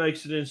sure that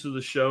makes it into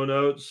the show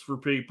notes for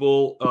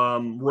people.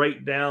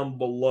 Right down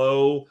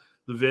below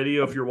the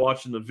video, if you're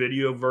watching the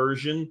video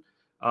version,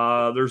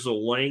 there's a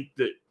link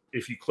that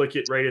if you click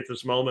it right at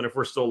this moment, if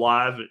we're still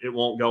live, it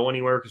won't go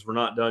anywhere because we're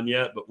not done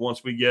yet. But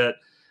once we get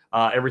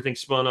everything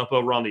spun up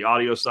over on the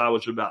audio side,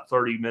 which is about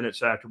 30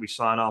 minutes after we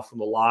sign off from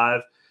the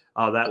live,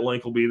 that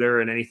link will be there,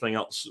 and anything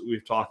else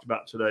we've talked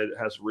about today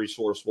that has a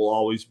resource will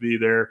always be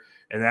there.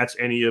 And that's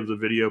any of the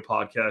video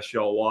podcasts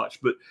y'all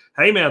watch. But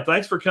hey, man,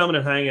 thanks for coming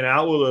and hanging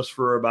out with us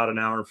for about an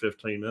hour and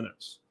 15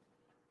 minutes.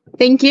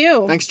 Thank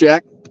you. Thanks,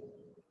 Jack.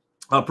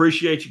 I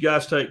appreciate you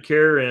guys. Take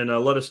care, and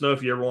let us know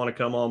if you ever want to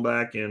come on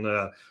back and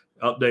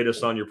update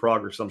us on your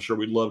progress. I'm sure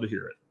we'd love to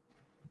hear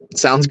it.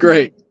 Sounds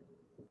great.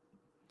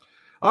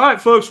 All right,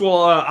 folks.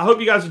 Well, I hope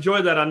you guys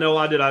enjoyed that. I know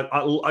I did.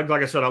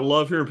 Like I said, I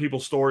love hearing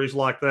people's stories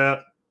like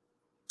that.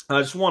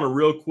 I just want to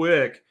real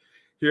quick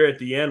here at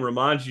the end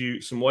remind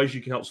you some ways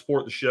you can help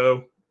support the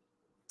show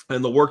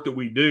and the work that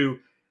we do,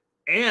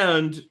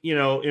 and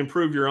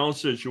improve your own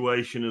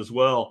situation as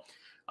well.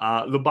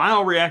 The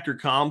bioreactor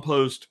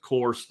compost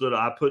course that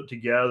I put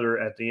together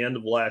at the end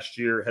of last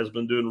year has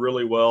been doing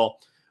really well.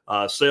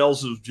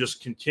 Sales have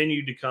just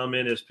continued to come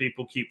in as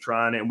people keep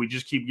trying it, and we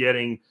just keep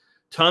getting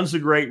tons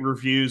of great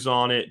reviews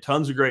on it,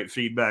 tons of great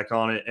feedback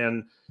on it,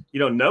 and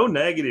no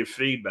negative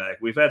feedback.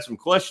 We've had some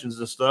questions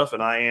and stuff,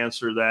 and I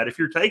answer that. If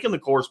you're taking the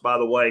course, by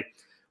the way,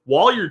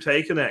 while you're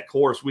taking that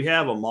course, we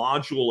have a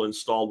module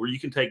installed where you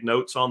can take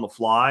notes on the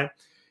fly,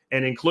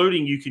 and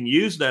including you can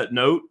use that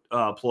note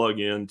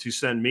plugin to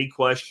send me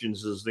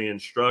questions as the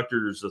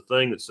instructor. There's a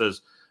thing that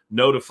says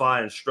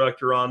notify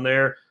instructor on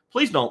there.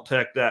 Please don't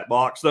check that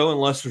box, though,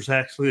 unless there's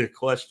actually a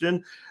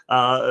question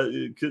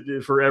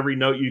for every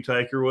note you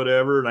take or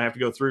whatever, and I have to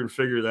go through and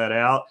figure that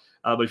out.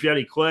 But if you have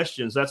any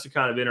questions, that's the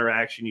kind of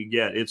interaction you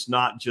get. It's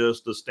not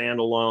just a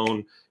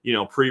standalone,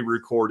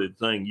 pre-recorded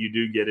thing. You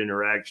do get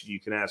interaction. You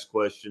can ask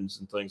questions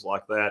and things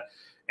like that.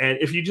 And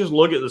if you just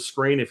look at the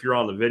screen, if you're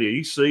on the video,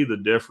 you see the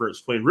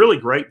difference between really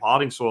great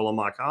potting soil and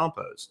my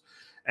compost.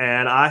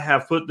 And I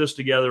have put this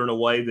together in a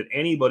way that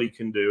anybody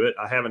can do it.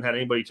 I haven't had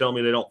anybody tell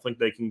me they don't think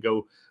they can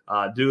go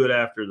do it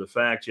after the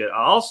fact yet.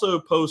 I also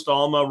post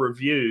all my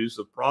reviews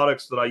of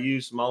products that I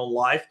use in my own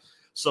life.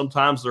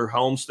 Sometimes they're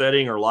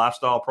homesteading or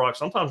lifestyle products.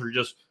 Sometimes they're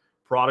just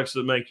products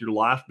that make your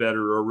life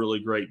better or really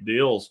great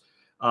deals.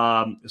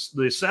 The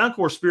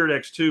Soundcore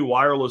Spirit X2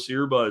 wireless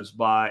earbuds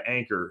by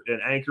Anker.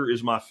 And Anker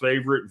is my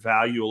favorite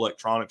value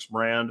electronics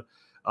brand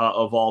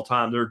of all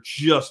time. They're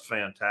just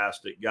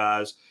fantastic,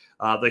 guys.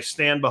 They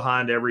stand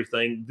behind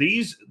everything.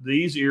 These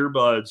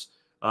earbuds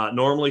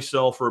normally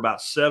sell for about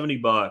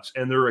 $70,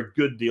 and they're a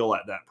good deal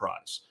at that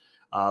price.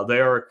 They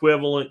are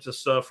equivalent to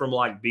stuff from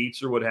like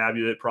Beats or what have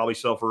you that probably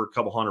sell for a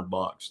couple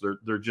 $100.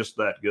 They're just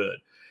that good.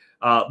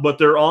 But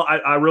they're all,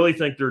 I really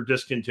think they're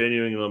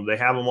discontinuing them. They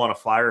have them on a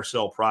fire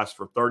sale price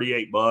for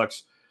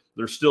 $38.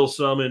 There's still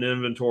some in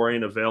inventory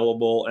and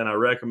available, and I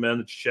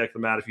recommend that you check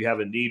them out if you have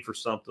a need for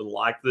something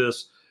like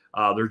this.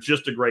 They're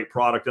just a great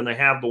product, and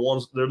they're the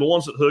ones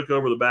that hook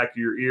over the back of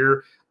your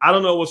ear. I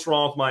don't know what's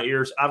wrong with my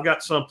ears. I've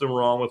got something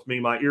wrong with me.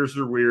 My ears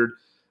are weird.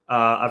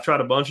 I've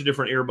tried a bunch of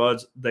different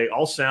earbuds. They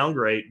all sound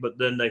great, but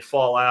then they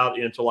fall out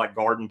into like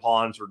garden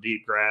ponds or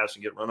deep grass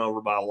and get run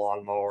over by a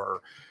lawnmower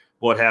or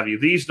what have you.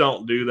 These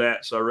don't do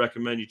that, so I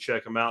recommend you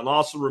check them out. And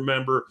also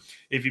remember,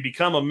 if you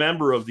become a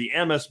member of the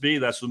MSB,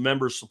 that's the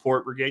Members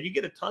Support Brigade, you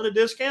get a ton of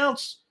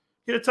discounts.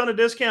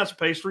 It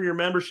pays for your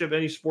membership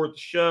and you support the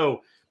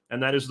show.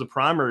 And that is the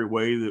primary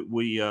way that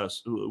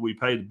we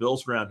pay the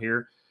bills around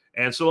here.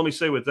 And so let me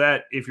say with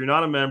that, if you're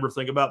not a member,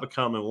 think about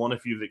becoming one.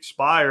 If you've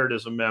expired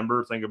as a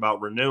member, think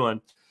about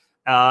renewing.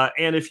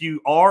 And if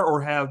you are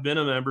or have been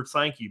a member,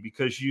 thank you,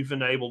 because you've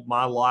enabled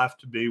my life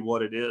to be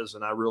what it is,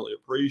 and I really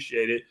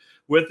appreciate it.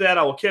 With that,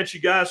 I will catch you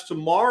guys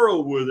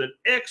tomorrow with an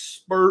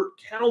expert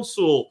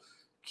council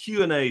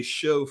Q&A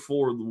show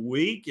for the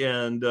week,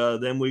 and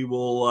then we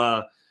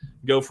will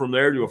go from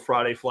there to a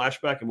Friday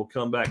flashback, and we'll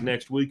come back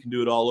next week and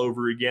do it all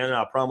over again.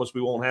 I promise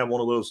we won't have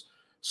one of those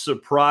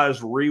surprise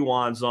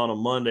rewinds on a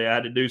Monday. I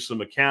had to do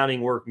some accounting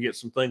work and get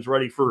some things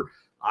ready for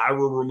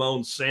Ira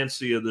Ramon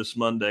Sancia this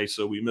Monday,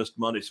 so we missed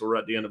Monday, so we're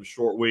at the end of a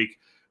short week.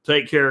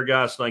 Take care,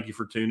 guys. Thank you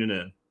for tuning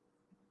in.